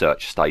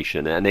research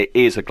station, and it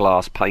is a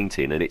glass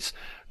painting, and it's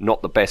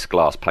not the best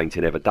glass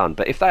painting ever done.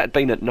 But if that had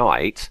been at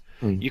night,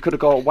 you could have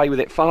got away with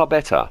it far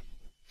better.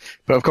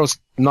 But of course,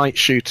 night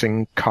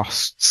shooting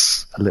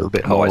costs a little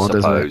bit I more, doesn't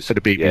it, suppose. for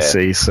the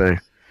BBC? Yeah. So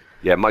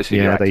yeah, most of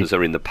the actors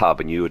are in the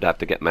pub, and you would have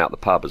to get them out the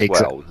pub as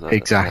well.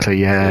 Exactly.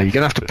 Yeah, you're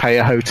gonna have to pay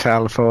a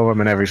hotel for them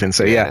and everything.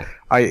 So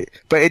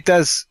but it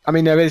does. I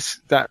mean, there is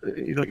that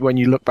when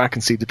you look back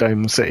and see the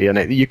Dome City,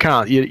 and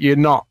you're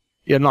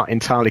not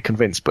entirely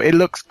convinced, but it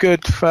looks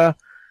good for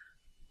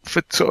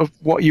sort of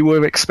what you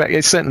were expecting.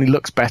 It certainly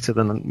looks better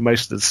than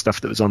most of the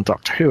stuff that was on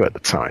Doctor Who at the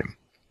time.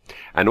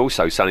 And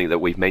also something that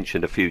we've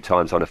mentioned a few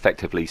times on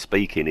Effectively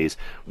Speaking is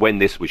when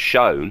this was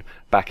shown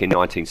back in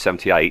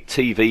 1978,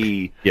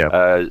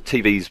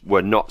 TVs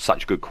were not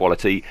such good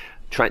quality.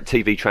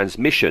 TV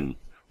transmission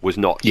was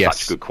not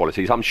such good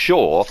quality. I'm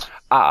sure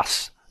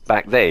us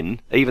back then,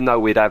 even though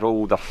we'd have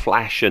all the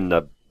flash and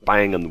the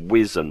bang and the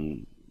whiz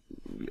and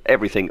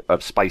everything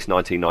of Space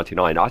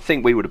 1999, I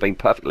think we would have been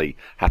perfectly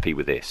happy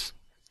with this.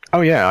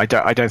 Oh yeah, I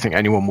don't think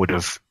anyone would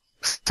have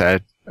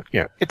said,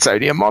 it's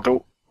only a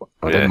model.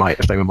 Well, they might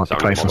if they were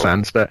multiplayer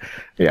fans, but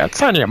yeah,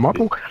 it's only a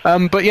model.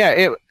 But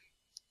yeah,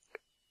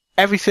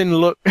 everything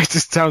looked. It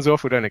just sounds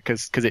awful, don't it?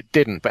 Because it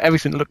didn't. But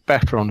everything looked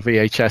better on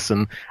VHS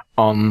and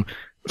on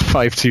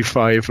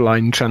 525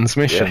 line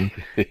transmission.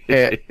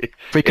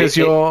 Because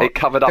it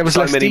covered up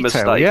so many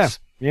mistakes.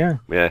 Yeah.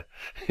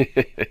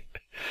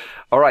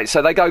 All right,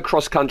 so they go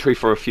cross country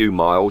for a few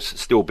miles,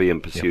 still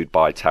being pursued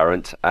by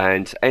Tarrant,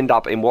 and end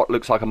up in what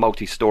looks like a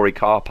multi-story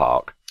car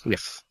park.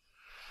 Yes.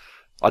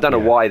 I don't know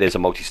why there's a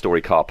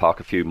multi-story car park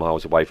a few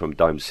miles away from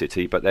Dome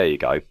City, but there you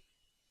go.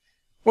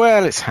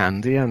 Well, it's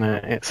handy, isn't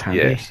it? It's handy.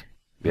 Yes.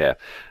 Yeah.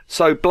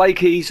 So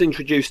Blakey's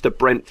introduced to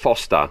Brent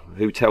Foster,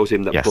 who tells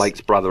him that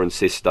Blake's brother and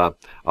sister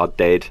are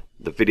dead.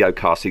 The video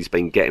casts he's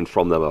been getting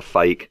from them are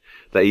fake.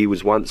 That he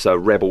was once a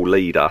rebel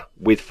leader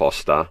with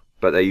Foster,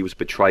 but that he was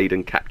betrayed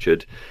and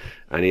captured,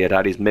 and he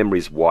had his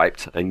memories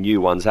wiped and new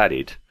ones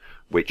added.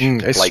 Which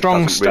it's Blake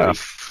strong doesn't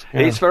stuff.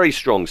 Really, it's very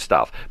strong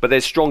stuff, but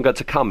there's stronger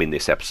to come in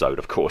this episode,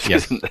 of course,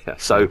 isn't there?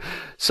 So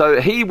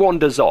he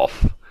wanders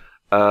off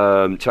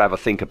to have a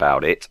think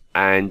about it,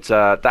 and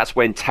that's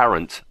when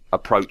Tarrant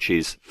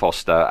approaches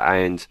Foster,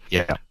 and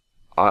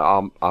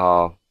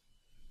our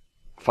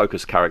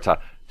focus character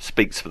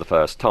speaks for the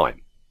first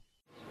time.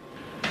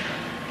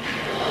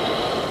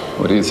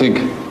 What do you think?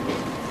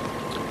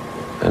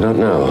 I don't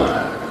know.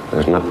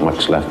 There's not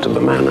much left of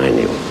the man I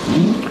knew.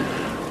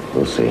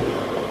 We'll see.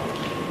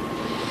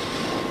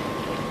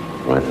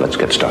 Right, let's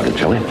get started,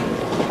 shall we?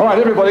 All right,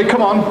 everybody,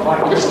 come on. We're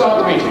going to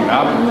start the meeting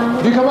now.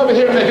 If you come over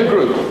here and make a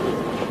group.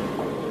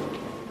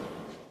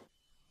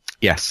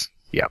 Yes,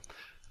 yeah.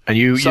 And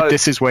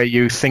this is where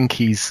you think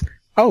he's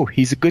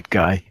a good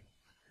guy.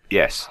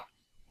 Yes.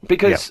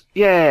 Because,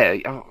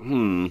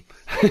 well,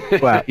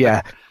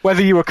 yeah.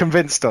 Whether you were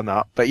convinced or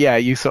not, but yeah,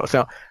 you sort of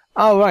thought,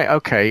 oh, right,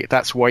 okay,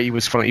 that's why he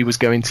was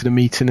going to the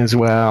meeting as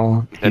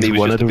well. And he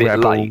was just a bit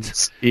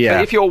late. Yeah.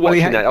 But if you're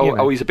watching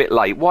he's a bit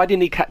late, why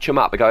didn't he catch him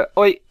up and go,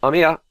 oi, I'm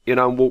here,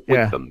 and walk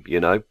with them,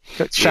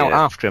 Shout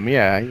after him,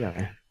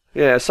 yeah.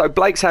 Yeah, so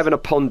Blake's having a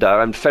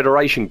ponder and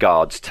Federation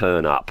guards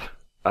turn up.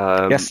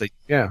 Quite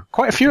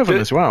a few of them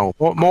as well.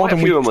 More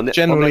than we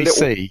generally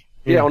see.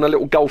 Yeah, on a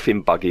little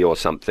golfing buggy or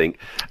something.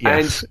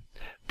 Yes. And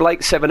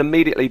Blake Seven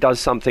immediately does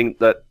something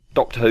that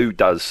Doctor Who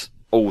does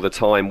all the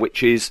time,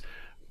 which is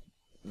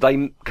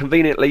they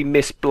conveniently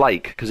miss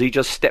Blake because he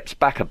just steps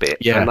back a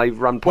bit and they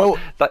run past.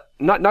 Well,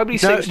 nobody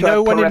seems to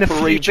have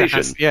periphery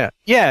vision.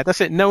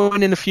 That's it. No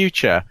one in the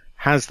future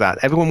has that.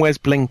 Everyone wears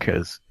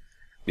blinkers.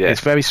 Yeah.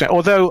 It's very strange.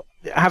 Although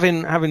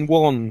having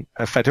worn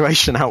a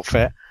Federation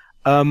outfit,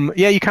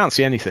 you can't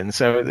see anything.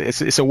 So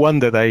it's a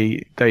wonder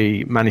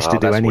they managed to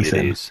do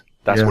anything.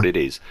 That's what it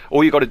is.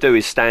 All you got to do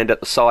is stand at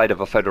the side of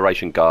a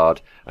Federation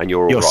guard, and you're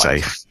all right. You're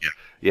safe.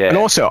 Yeah. And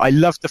also, I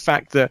love the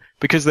fact that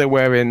because they're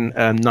wearing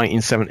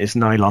 1970s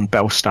nylon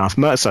Belstaff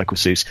motorcycle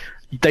suits,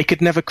 they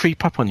could never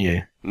creep up on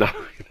you. No,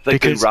 they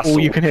do rustle. All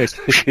you can hear is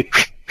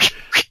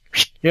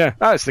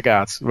it's the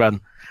guards,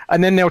 run.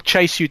 And then they'll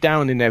chase you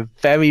down in their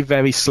very,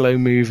 very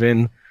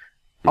slow-moving,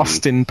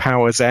 Austin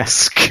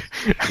Powers-esque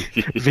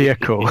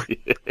vehicle.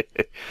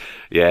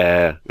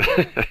 Yeah.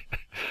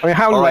 I mean,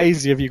 how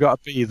lazy have you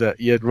got to be that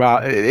you'd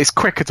rather... It's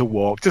quicker to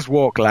walk. Just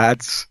walk,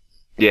 lads.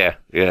 Yeah.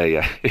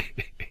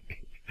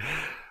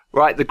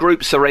 Right, the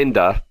group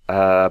surrender,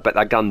 but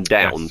they're gunned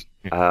down.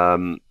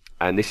 Yes.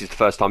 And this is the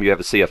first time you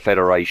ever see a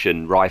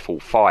Federation rifle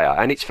fire.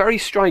 And it's very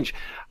strange.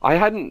 I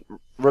hadn't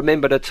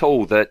remembered at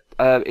all that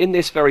in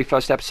this very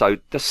first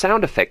episode, the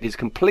sound effect is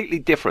completely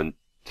different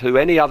to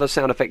any other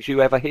sound effects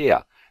you ever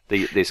hear,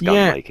 this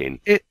gun making.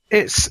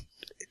 It's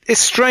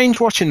strange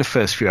watching the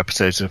first few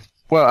episodes of,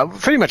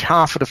 pretty much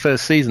half of the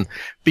first season,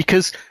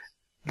 because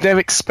they're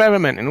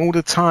experimenting all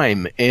the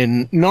time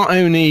in not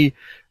only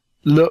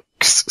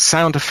looks,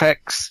 sound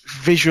effects,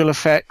 visual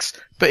effects,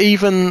 but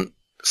even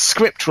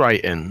script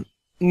writing.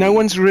 No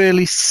one's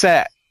really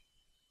set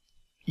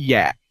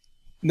yet.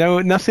 No,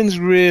 nothing's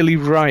really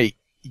right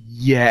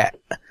yet,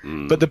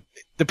 but the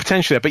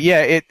potential there. But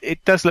yeah,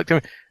 it does look,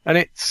 and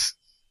it's.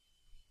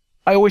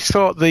 I always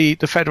thought the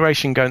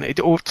Federation gun.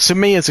 Or to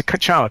me as a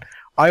child,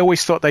 I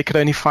always thought they could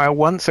only fire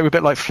once. They were a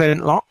bit like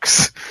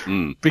flintlocks,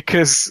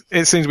 because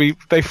it seems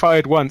they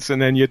fired once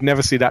and then you'd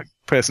never see that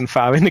person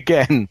firing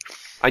again.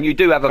 And you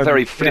do have a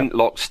very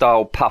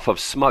flintlock-style puff of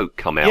smoke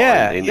come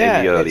out in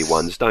the early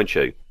ones, don't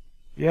you?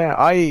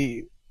 Yeah,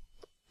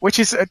 which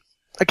is,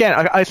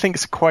 again, I think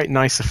it's a quite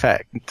nice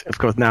effect. Of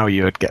course, now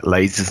you would get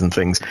lasers and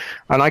things.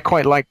 And I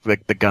quite like the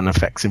gun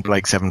effects in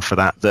Blake 7 for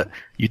that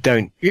you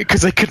don't,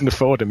 because they couldn't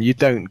afford them, you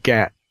don't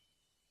get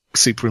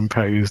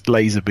superimposed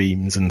laser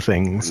beams and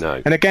things.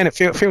 No. And again, it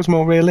feels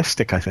more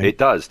realistic, I think. It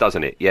does,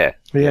 doesn't it? Yeah.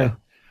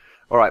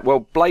 All right,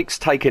 well, Blake's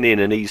taken in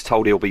and he's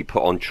told he'll be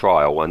put on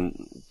trial,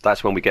 and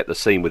that's when we get the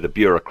scene with the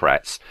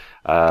bureaucrats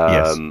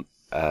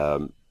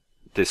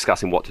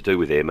discussing what to do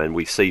with him, and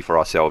we see for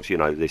ourselves,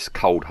 this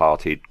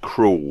cold-hearted,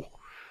 cruel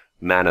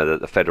manner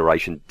that the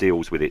Federation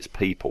deals with its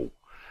people.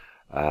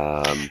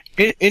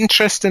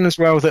 Interesting as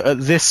well that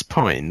at this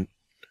point,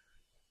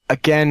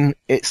 again,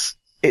 it's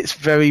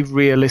very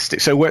realistic.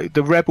 So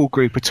the rebel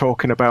group are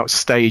talking about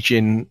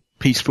staging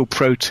peaceful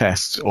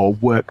protests or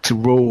work to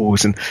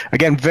rules, and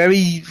again,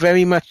 very,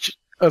 very much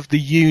of the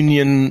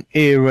Union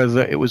era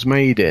that it was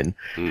made in.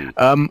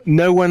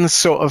 No one's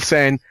sort of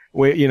saying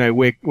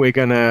we're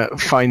gonna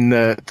find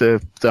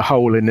the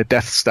hole in the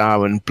Death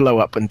Star and blow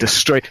up and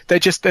destroy.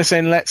 They're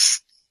saying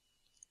let's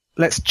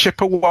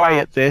chip away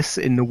at this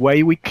in the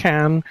way we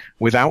can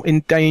without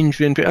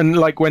endangering. And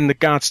like when the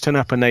guards turn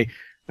up and they.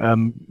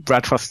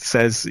 Brad Foster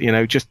says,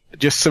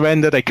 just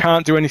surrender. They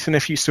can't do anything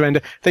if you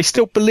surrender. They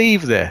still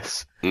believe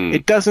this.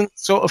 It doesn't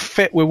sort of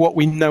fit with what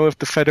we know of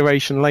the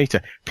Federation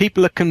later.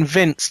 People are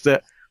convinced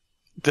that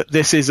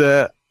this is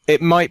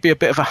it might be a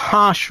bit of a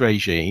harsh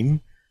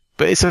regime,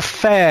 but it's a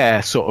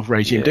fair sort of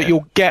regime, that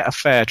you'll get a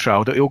fair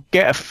trial, that you'll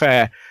get a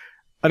fair,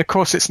 and of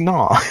course it's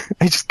not.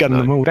 They just gun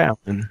them all down.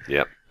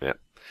 Yep.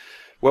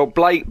 Well,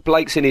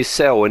 Blake's in his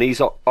cell and he's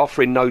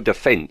offering no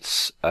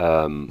defence,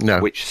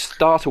 which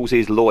startles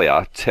his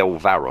lawyer, Tel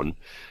Varon,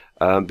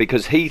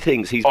 because he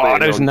thinks he's being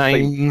those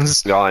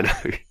names. I know.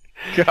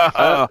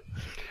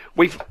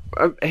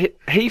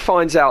 He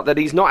finds out that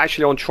he's not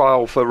actually on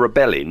trial for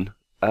rebelling,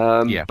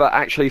 but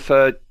actually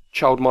for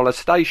child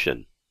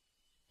molestation,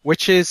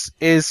 which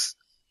is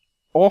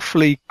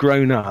awfully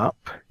grown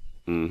up,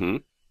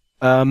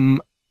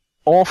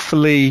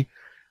 awfully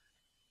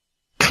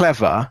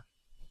clever.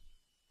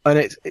 And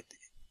it's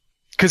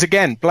because,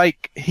 again,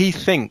 Blake, he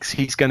thinks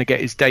he's going to get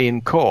his day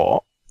in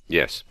court.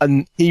 Yes.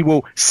 And he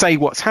will say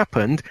what's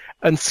happened,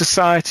 and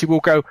society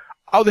will go,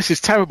 oh, this is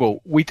terrible.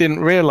 We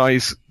didn't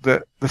realise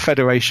that the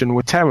Federation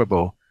were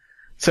terrible.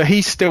 So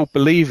he's still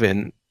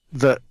believing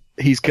that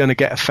he's going to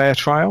get a fair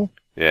trial.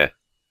 Yeah.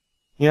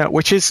 Yeah,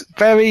 which is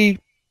very,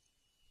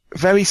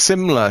 very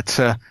similar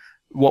to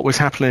what was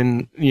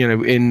happening,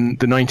 in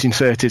the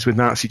 1930s with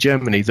Nazi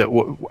Germany,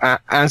 that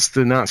as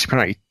the Nazi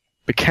Party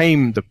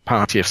became the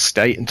party of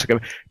state and took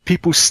over,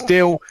 people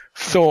still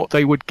thought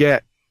they would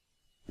get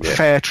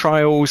fair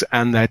trials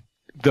and that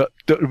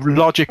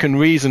logic and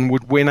reason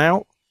would win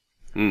out.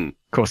 Of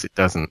course it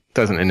doesn't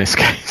in this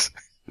case.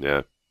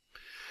 I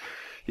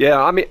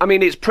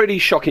mean it's pretty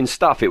shocking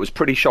stuff. It was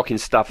pretty shocking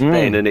stuff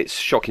then, and it's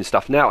shocking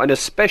stuff now, and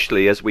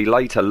especially as we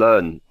later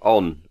learn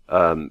on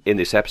in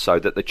this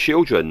episode that the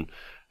children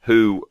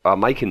who are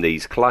making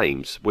these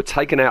claims were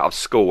taken out of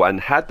school and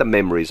had the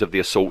memories of the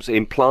assaults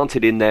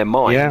implanted in their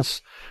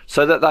minds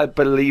so that they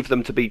believe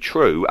them to be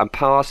true and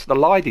pass the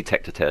lie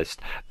detector test.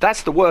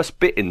 That's the worst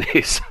bit in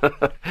this.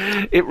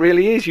 It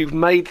really is. You've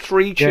made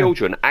 3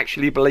 children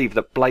actually believe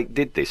that Blake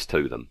did this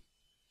to them.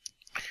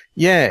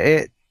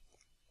 Yeah,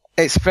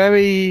 it's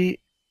very,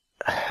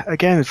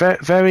 again, very,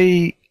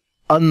 very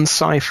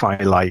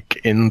un-sci-fi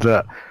like in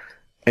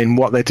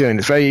what they're doing.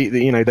 It's very,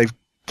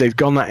 they've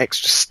gone that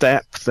extra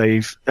step.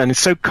 And it's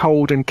so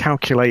cold and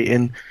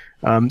calculating,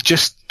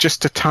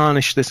 just to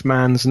tarnish this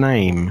man's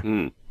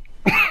name.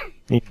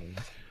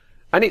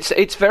 And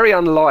it's very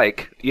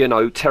unlike,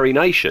 Terry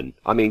Nation.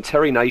 I mean,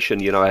 Terry Nation,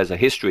 has a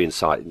history in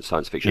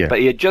science fiction, but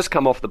he had just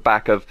come off the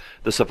back of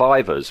The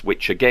Survivors,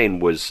 which again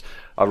was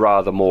a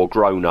rather more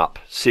grown-up,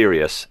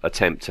 serious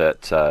attempt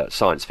at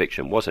science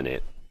fiction, wasn't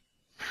it?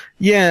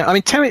 Yeah, I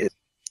mean, Terry,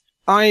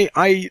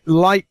 I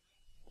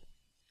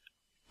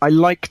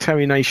like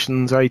Terry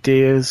Nation's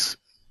ideas.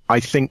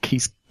 I think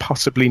he's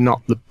possibly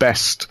not the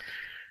best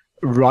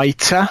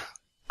writer.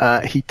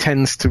 He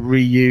tends to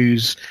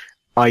reuse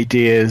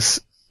ideas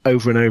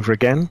over and over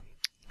again.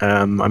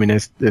 I mean,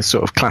 there's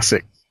sort of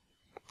classic,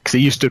 because he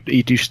used to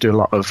do a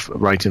lot of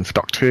writing for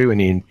Doctor Who,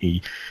 and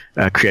he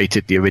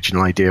created the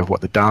original idea of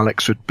what the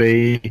Daleks would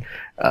be.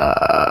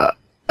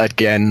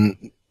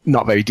 Again,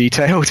 not very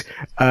detailed.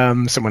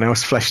 Someone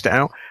else fleshed it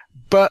out.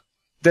 But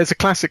there's a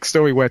classic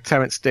story where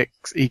Terrance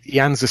Dicks, he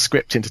hands a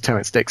script into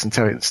Terrance Dicks, and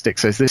Terrance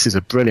Dicks says, "This is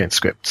a brilliant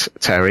script,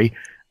 Terry.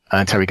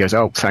 And Terry goes,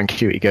 "Oh,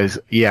 thank you." He goes,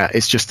 "Yeah,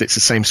 it's the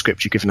same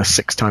script you've given us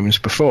 6 times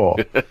before."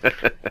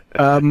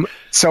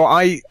 So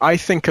I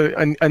think,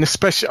 and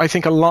especially I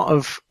think a lot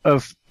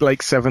of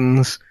Blake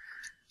Seven's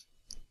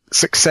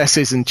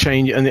successes and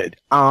change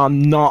are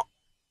not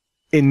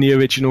in the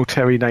original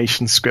Terry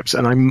Nation scripts.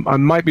 And I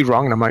might be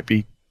wrong, and I might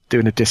be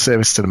doing a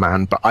disservice to the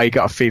man, but I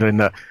got a feeling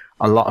that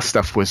a lot of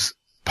stuff was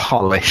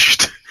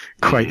polished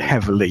quite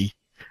heavily.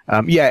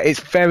 It's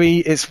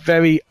very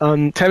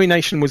Terry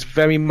Nation was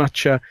very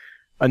much a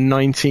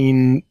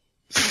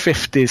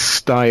 1950s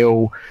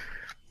style,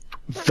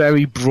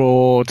 very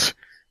broad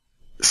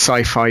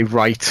sci-fi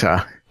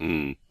writer.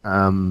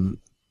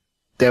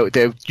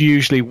 There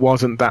usually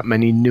wasn't that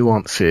many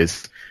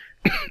nuances.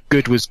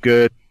 Good was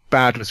good,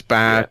 bad was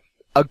bad,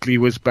 ugly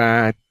was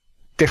bad,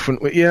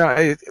 different.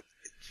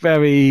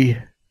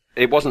 Very.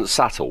 It wasn't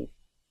subtle.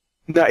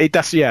 No,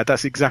 that's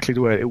exactly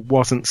the word. It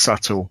wasn't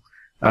subtle.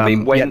 I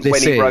mean, when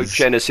he wrote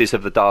Genesis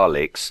of the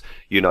Daleks,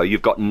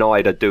 you've got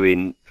Nyder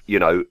doing,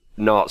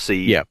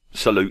 Nazi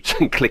salutes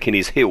and clicking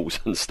his heels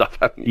and stuff,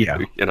 haven't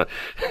you?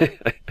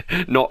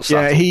 Not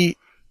subtle. Yeah,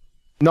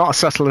 not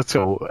subtle at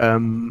all.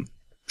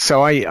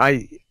 So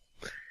I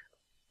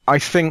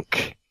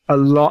think a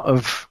lot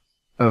of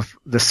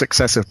the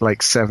success of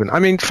Blake Seven. I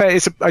mean,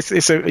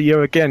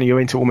 you're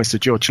into almost a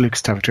George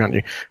Lucas territory, aren't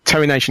you?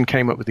 Terry Nation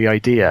came up with the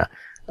idea,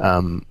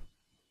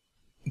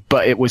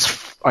 but it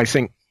was, I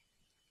think,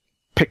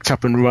 picked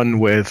up and run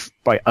with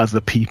by other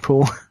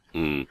people.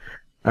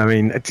 I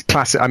mean, it's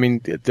classic. I mean,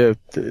 the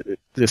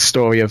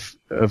story of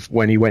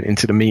when he went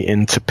into the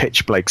meeting to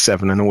pitch Blake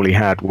Seven, and all he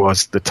had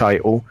was the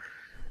title,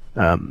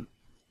 and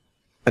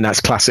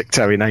that's classic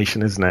Terry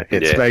Nation, isn't it?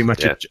 It's very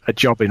much a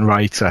jobbing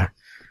writer.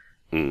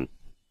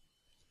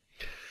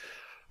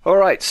 All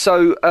right,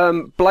 so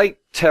Blake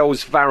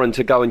tells Varron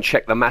to go and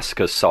check the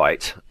massacre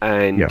site,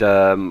 and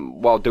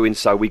while doing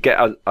so, we get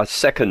a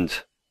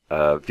second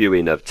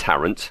viewing of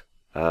Tarrant.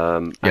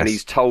 And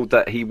he's told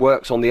that he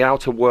works on the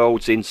outer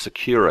worlds in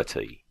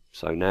security.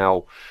 So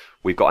now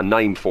we've got a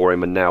name for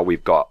him, and now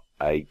we've got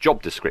a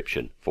job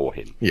description for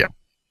him. Yeah.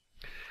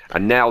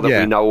 And now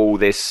that we know all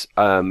this,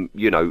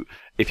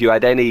 if you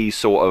had any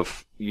sort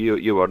of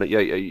you were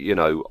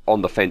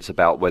on the fence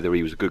about whether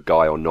he was a good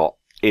guy or not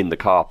in the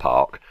car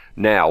park.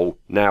 Now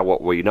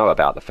what we know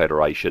about the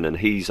Federation, and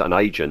he's an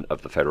agent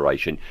of the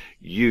Federation,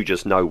 you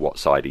just know what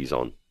side he's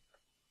on.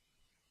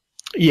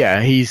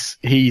 Yeah, he's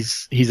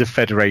a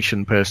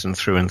Federation person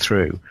through and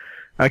through.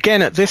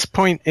 Again, at this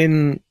point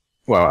in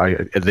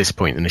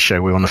the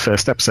show, we're on the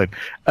first episode.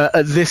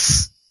 At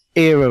this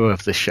era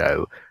of the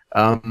show,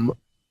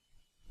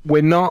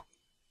 we're not.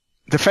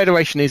 The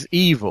Federation is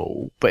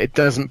evil, but it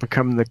doesn't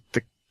become the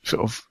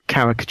sort of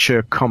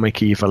caricature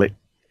comic evil it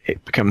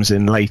becomes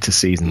in later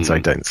seasons. I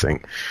don't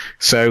think.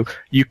 So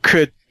you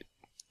could,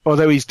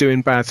 although he's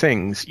doing bad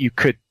things, you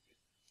could.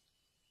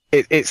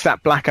 It's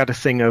that Blackadder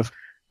thing of.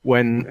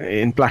 When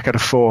in Blackadder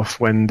 4th,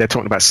 when they're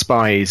talking about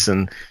spies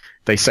and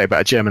they say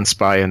about a German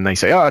spy and they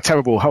say, "Oh,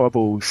 terrible,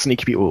 horrible,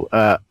 sneaky people,"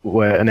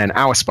 and then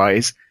our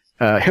spies,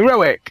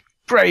 heroic,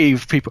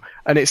 brave people,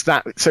 and it's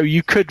that. So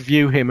you could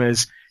view him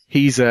as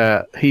he's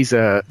the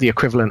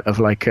equivalent of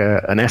like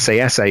an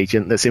SAS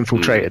agent that's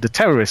infiltrated a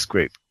terrorist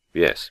group.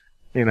 Yes,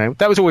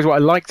 that was always what I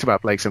liked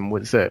about Blakeson,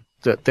 was that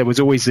there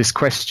was always this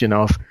question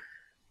of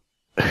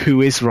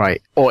who is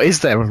right, or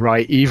is there a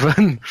right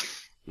even?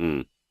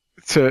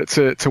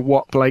 To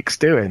what Blake's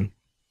doing.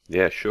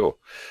 Yeah, sure.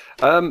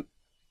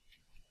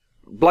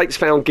 Blake's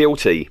found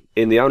guilty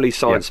in the only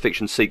science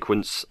fiction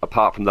sequence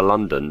apart from the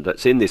London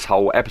that's in this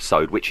whole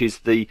episode, which is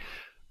the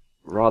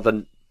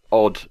rather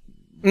odd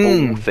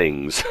ball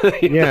things.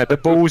 The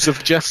balls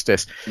of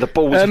justice. The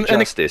balls of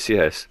justice,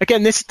 yes.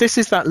 Again, this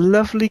is that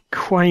lovely,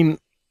 quaint,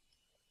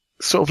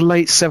 sort of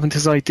late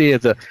 70s idea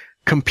that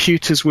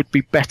computers would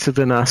be better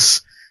than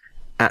us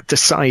at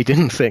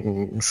deciding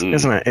things,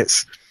 isn't it?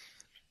 It's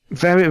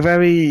very,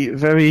 very,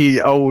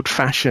 very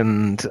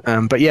old-fashioned,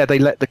 but they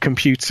let the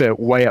computer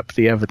weigh up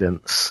the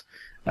evidence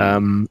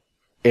in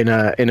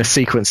a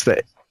sequence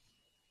that,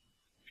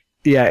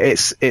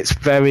 it's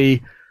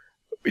very.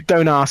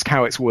 Don't ask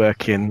how it's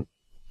working,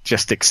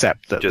 just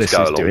accept that this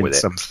is doing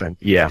something.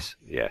 Yes.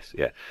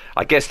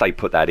 I guess they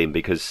put that in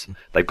because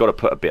they've got to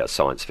put a bit of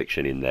science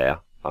fiction in there.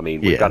 I mean,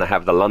 we're going to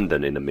have the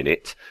London in a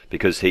minute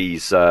because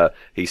he's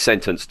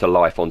sentenced to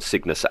life on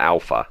Cygnus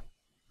Alpha.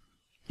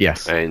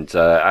 Yes. And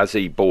as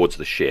he boards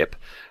the ship,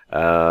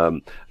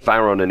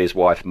 Varron and his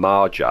wife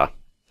Marja,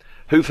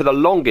 who for the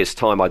longest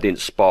time I didn't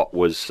spot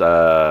was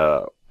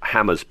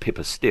Hammer's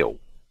Pippa Steele.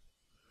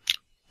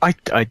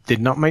 I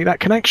did not make that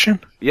connection.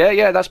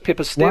 Yeah, that's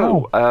Pippa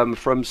Steele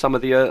from some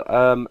of the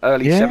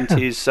early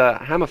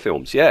 70s Hammer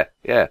films. Yeah.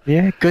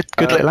 Yeah, good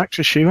little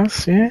actress she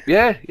was,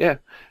 Yeah.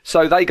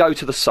 So they go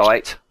to the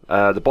site.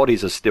 The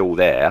bodies are still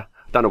there.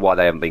 Don't know why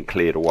they haven't been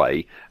cleared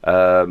away.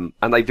 And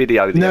they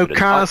video the evidence. No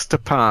cars to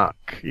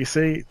park. You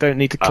see, don't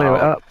need to clear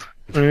it up.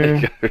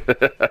 Yeah.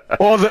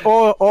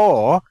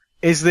 or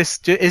is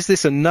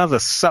this another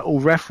subtle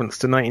reference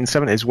to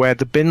 1970s where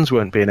the bins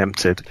weren't being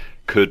emptied?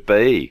 Could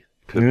be.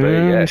 Could be,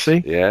 yeah.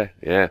 See?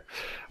 Yeah.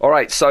 All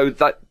right, so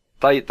that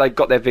they've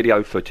got their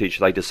video footage.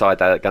 They decide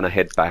they're going to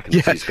head back, and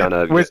this is going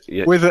to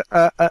with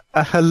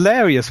a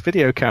hilarious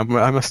video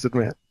camera, I must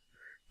admit.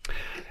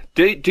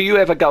 Do you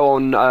ever go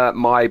on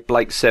my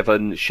Blake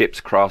 7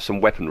 Ships, Crafts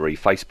and Weaponry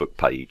Facebook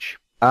page?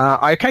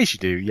 I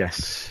occasionally do,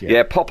 yes.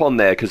 Yeah, pop on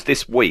there, because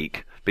this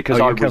week,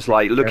 because I was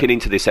looking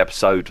into this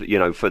episode,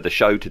 for the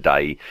show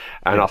today,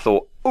 and I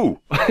thought, ooh,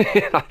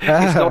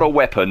 it's not a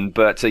weapon,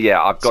 but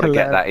I've got to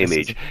get that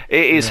image.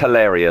 It is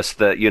hilarious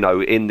that,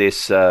 in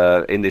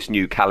this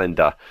new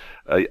calendar,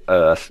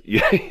 Earth,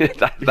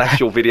 that's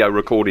your video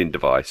recording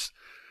device.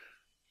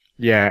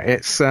 Yeah,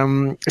 it's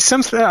something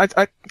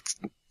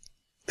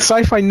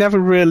Sci-Fi never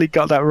really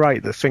got that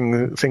right. That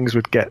things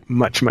would get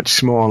much, much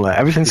smaller.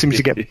 Everything seems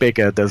to get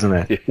bigger, doesn't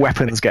it? Yeah.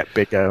 Weapons get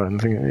bigger,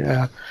 and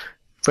things,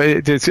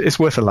 but it's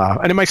worth a laugh,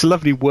 and it makes a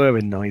lovely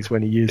whirring noise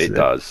when he uses it. It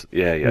does,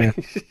 yeah.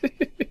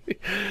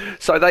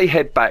 So they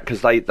head back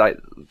because they've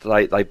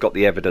got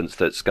the evidence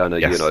that's going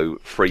to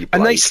free Blake,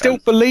 and they still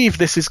believe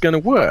this is going to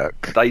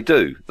work. They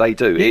do.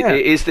 Yeah.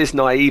 It is this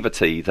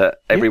naivety that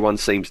everyone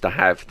seems to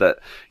have that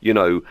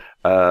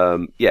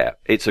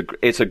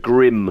it's a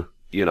grim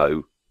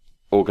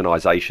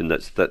organisation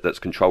that's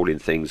controlling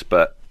things,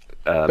 but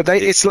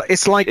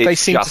it's like they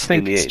seem to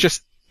think it's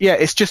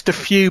just a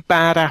few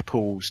bad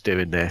apples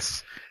doing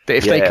this. That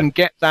if they can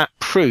get that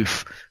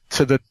proof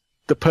to the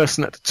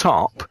person at the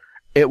top,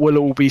 it will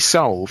all be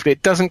solved.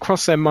 It doesn't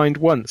cross their mind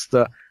once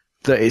that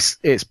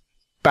it's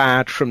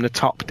bad from the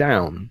top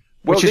down.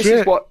 Well,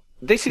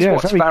 this is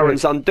what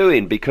Tarrant's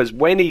undoing, because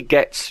when he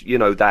gets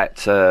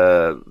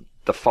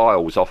the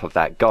files off of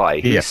that guy,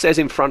 he says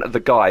in front of the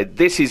guy,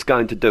 this is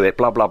going to do it,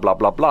 blah blah blah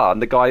blah blah,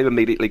 and the guy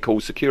immediately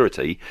calls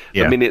security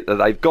the minute that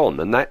they've gone,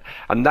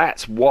 and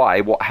that's why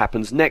what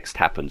happens next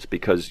happens,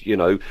 because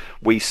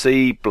we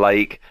see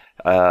Blake,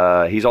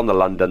 he's on the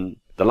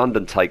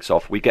London takes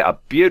off, we get a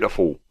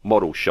beautiful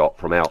model shot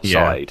from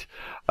outside.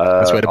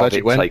 That's where the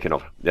budget went. Taken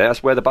off. Yeah,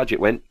 that's where the budget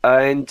went,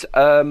 and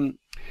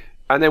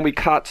then we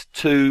cut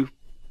to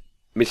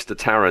Mr.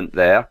 Tarrant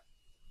there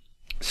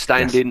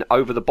standing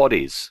over the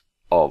bodies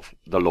of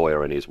the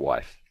lawyer and his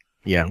wife.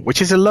 Yeah,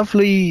 which is a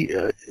lovely,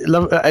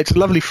 it's a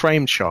lovely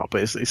framed shot,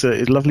 but it's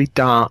a lovely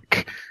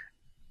dark,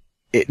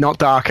 not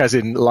dark as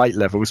in light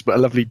levels, but a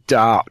lovely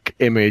dark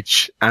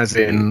image as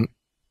in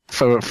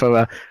for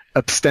a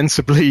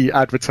ostensibly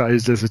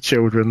advertised as a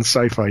children's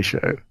sci-fi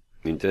show.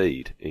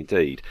 Indeed.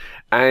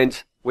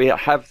 And we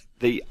have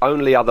the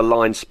only other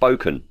line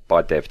spoken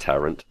by Dev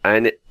Tarrant,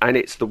 and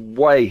it's the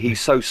way he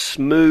so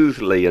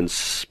smoothly and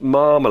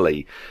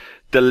smarmily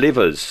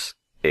delivers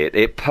it.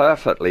 It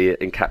perfectly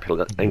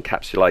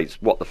encapsulates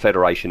what the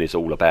Federation is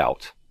all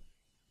about.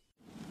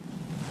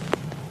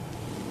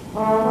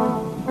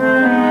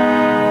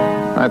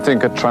 I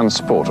think a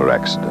transporter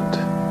accident.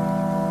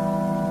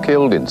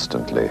 Killed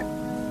instantly.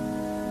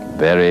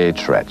 Very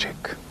tragic.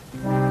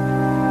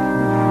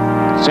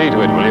 See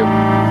to it, will you?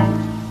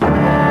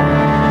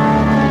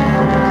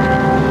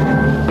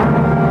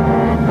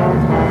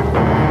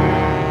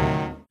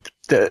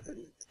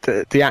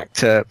 The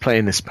actor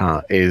playing this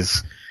part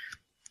is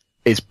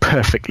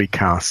perfectly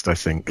cast, I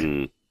think.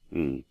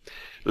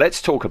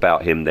 Let's talk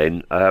about him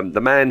then.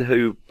 The man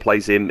who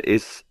plays him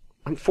is,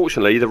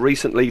 unfortunately, the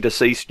recently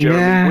deceased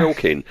Jeremy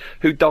Wilkin,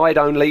 who died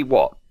only,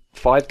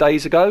 5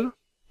 days ago?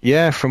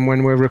 Yeah, from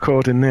when we're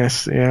recording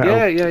this. Yeah.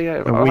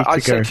 I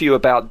said to you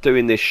about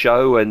doing this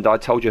show, and I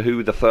told you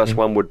who the first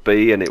one would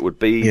be, and it would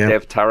be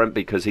Dev Tarrant,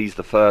 because he's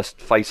the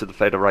first face of the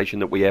Federation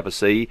that we ever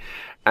see.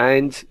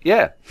 And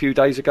a few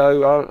days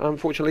ago,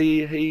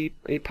 unfortunately,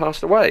 he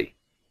passed away.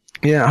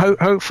 Yeah,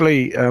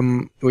 hopefully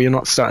you're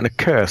not starting a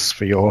curse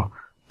for your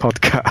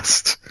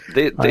podcast.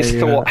 This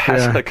thought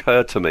has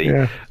occurred to me.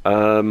 Yeah.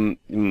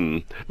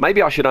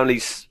 Maybe I should only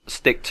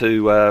stick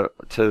to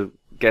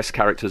guest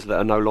characters that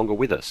are no longer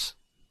with us.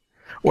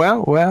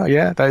 Well,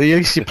 yeah. At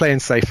least you're playing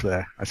safe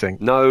there, I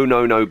think.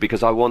 No,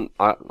 because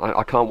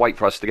I can't wait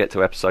for us to get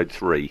to episode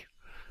 3.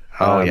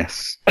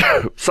 Yes.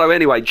 So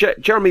anyway,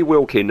 Jeremy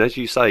Wilkin, as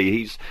you say,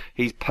 he's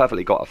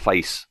perfectly got a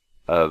face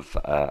of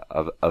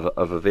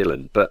a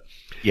villain, but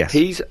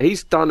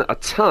he's done a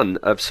ton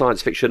of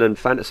science fiction and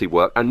fantasy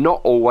work, and not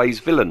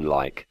always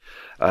villain-like.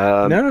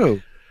 No.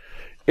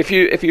 If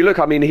you look,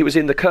 I mean, he was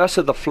in The Curse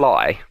of the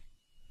Fly,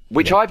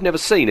 which I've never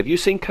seen. Have you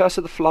seen Curse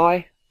of the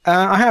Fly?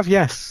 I have,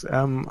 yes.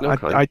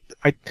 Okay.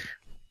 I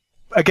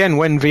again,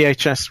 when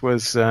VHS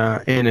was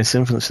in its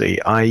infancy,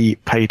 I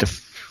paid a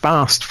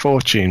vast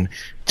fortune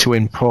to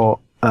import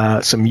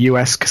some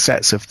US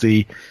cassettes of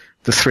the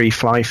 3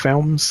 Fly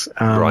films.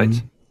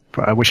 Right.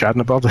 But I wish I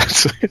hadn't bothered.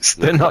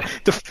 They're not,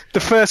 the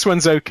first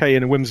one's okay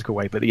in a whimsical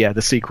way, but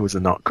the sequels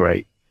are not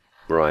great.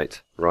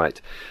 Right.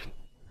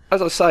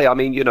 As I say, I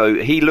mean,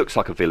 he looks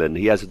like a villain.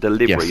 He has a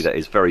delivery that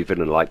is very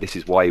villain-like. This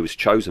is why he was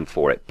chosen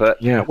for it. But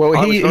I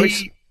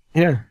was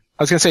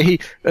going to say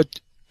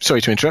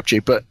sorry to interrupt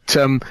you, but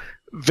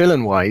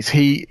villain-wise,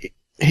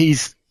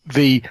 he's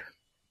the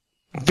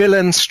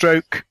villain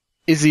stroke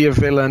is he a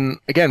villain?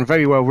 Again,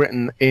 very well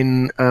written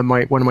in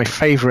one of my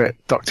favourite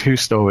Doctor Who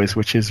stories,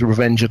 which is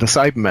Revenge of the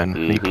Cybermen.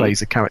 And he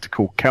plays a character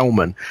called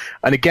Kelman.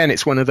 And again,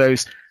 it's one of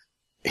those,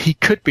 he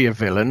could be a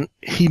villain.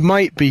 He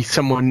might be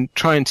someone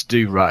trying to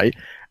do right.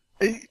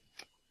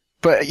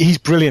 But he's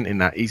brilliant in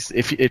that.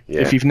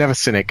 If you've never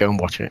seen it, go and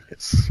watch it.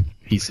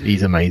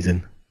 He's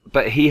amazing.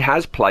 But he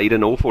has played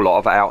an awful lot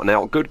of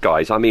out-and-out good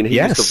guys. I mean,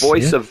 he was the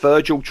voice of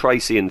Virgil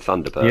Tracy in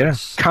Thunderbirds. Yeah,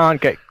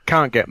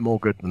 can't get more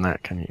good than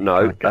that, can you?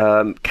 No.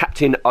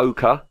 Captain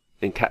Ochre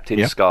in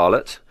Captain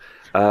Scarlet.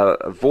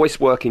 Voice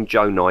work in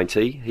Joe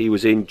 90. He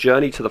was in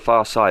Journey to the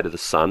Far Side of the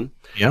Sun.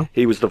 Yeah.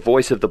 He was the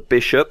voice of the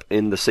Bishop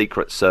in the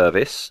Secret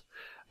Service.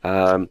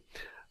 I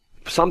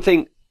was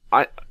looking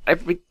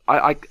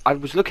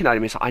at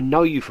him and said, I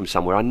know you from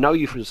somewhere.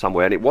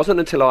 And it wasn't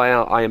until I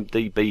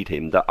IMDb'd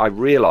him that I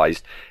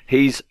realised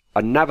he's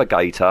a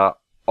navigator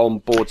on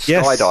board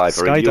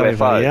Skydiver in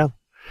UFO,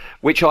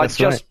 which I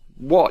just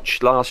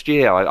watched last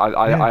year.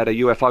 I had a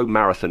UFO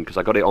marathon because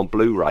I got it on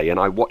Blu-ray and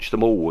I watched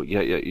them all,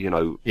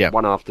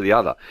 one after the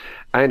other.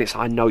 And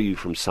I know you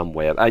from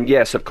somewhere. And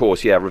yes, of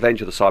course,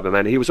 Revenge of the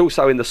Cybermen. He was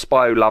also in The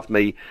Spy Who Loved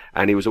Me,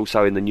 and he was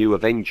also in the New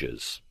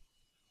Avengers.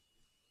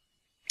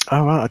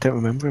 Oh, right. I don't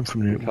remember him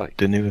from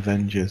the New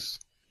Avengers.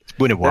 It's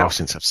been a while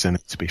since I've seen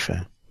it, to be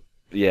fair.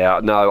 Yeah,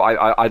 no,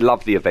 I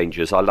love the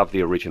Avengers. I love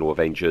the original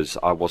Avengers.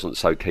 I wasn't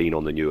so keen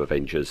on the New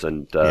Avengers.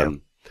 And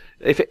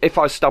if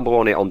I stumble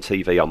on it on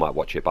TV, I might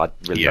watch it, but I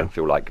really don't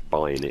feel like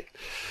buying it.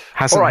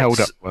 Hasn't held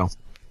up well.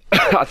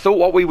 I thought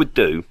what we would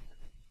do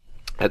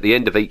at the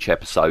end of each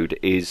episode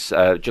is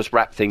just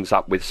wrap things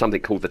up with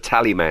something called the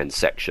Tallyman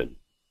section.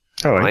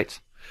 All right.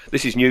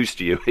 This is news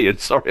to you, Ian.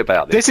 Sorry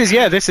about this.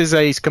 This is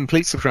a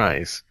complete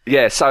surprise.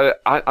 Yeah, so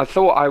I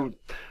thought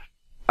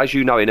as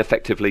you know, in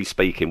Effectively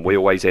Speaking, we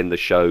always end the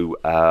show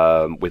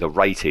with a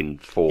rating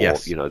for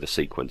the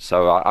sequence.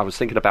 So I was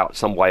thinking about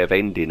some way of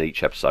ending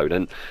each episode,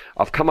 and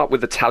I've come up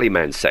with the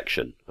Tallyman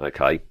section.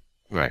 Okay,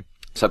 right.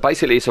 So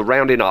basically, it's a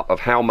rounding up of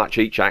how much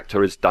each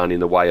actor has done in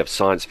the way of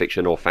science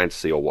fiction or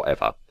fantasy or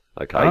whatever.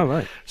 Okay. Oh,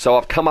 right. So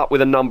I've come up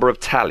with a number of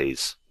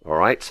tallies. All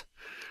right.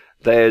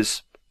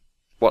 There's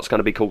what's going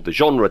to be called the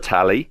genre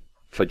tally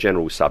for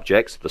general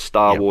subjects, the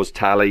Star Wars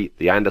tally,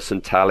 the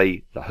Anderson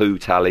tally, the Who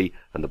tally,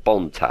 and the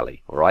Bond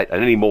tally. All right,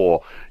 and any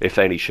more, if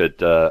any,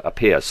 should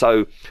appear.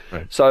 So,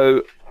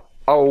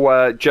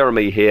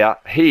 Jeremy here,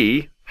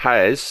 he's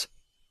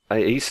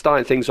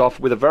starting things off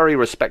with a very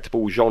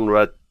respectable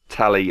genre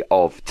tally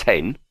of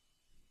 10.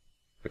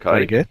 Okay,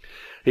 very good.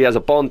 He has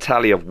a Bond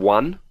tally of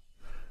 1,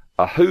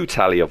 a Who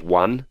tally of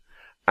 1,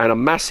 and a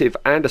massive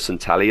Anderson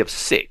tally of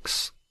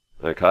 6.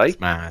 Okay, it's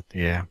mad,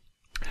 yeah.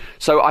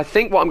 So I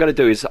think what I'm going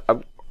to do is,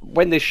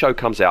 when this show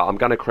comes out, I'm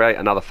going to create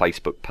another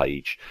Facebook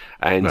page,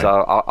 and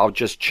I'll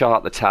just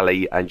chart the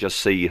tally and just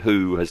see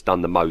who has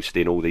done the most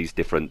in all these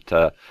different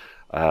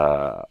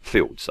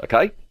fields,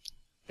 okay?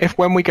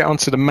 When we get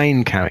onto the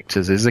main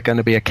characters, is there going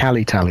to be a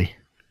Cali tally?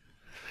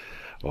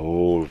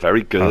 Oh,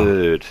 very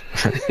good.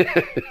 Oh.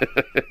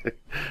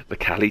 The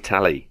Cali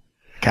tally.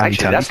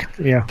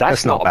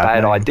 That's not a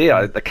bad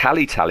idea. The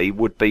Cali tally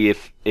would be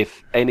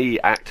if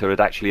any actor had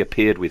actually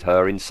appeared with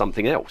her in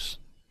something else.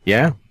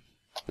 Yeah.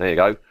 There you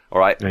go. All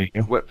right. There you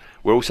go.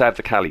 We'll also have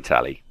the Cali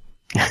tally.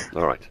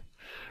 All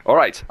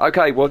right.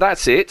 Okay, well,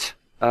 that's it.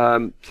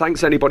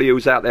 Thanks anybody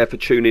who's out there for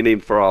tuning in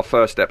for our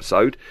first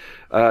episode.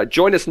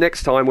 Join us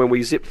next time when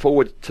we zip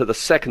forward to the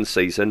second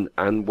season,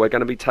 and we're going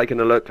to be taking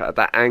a look at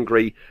that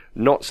angry,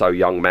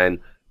 not-so-young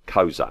man,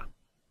 Koza.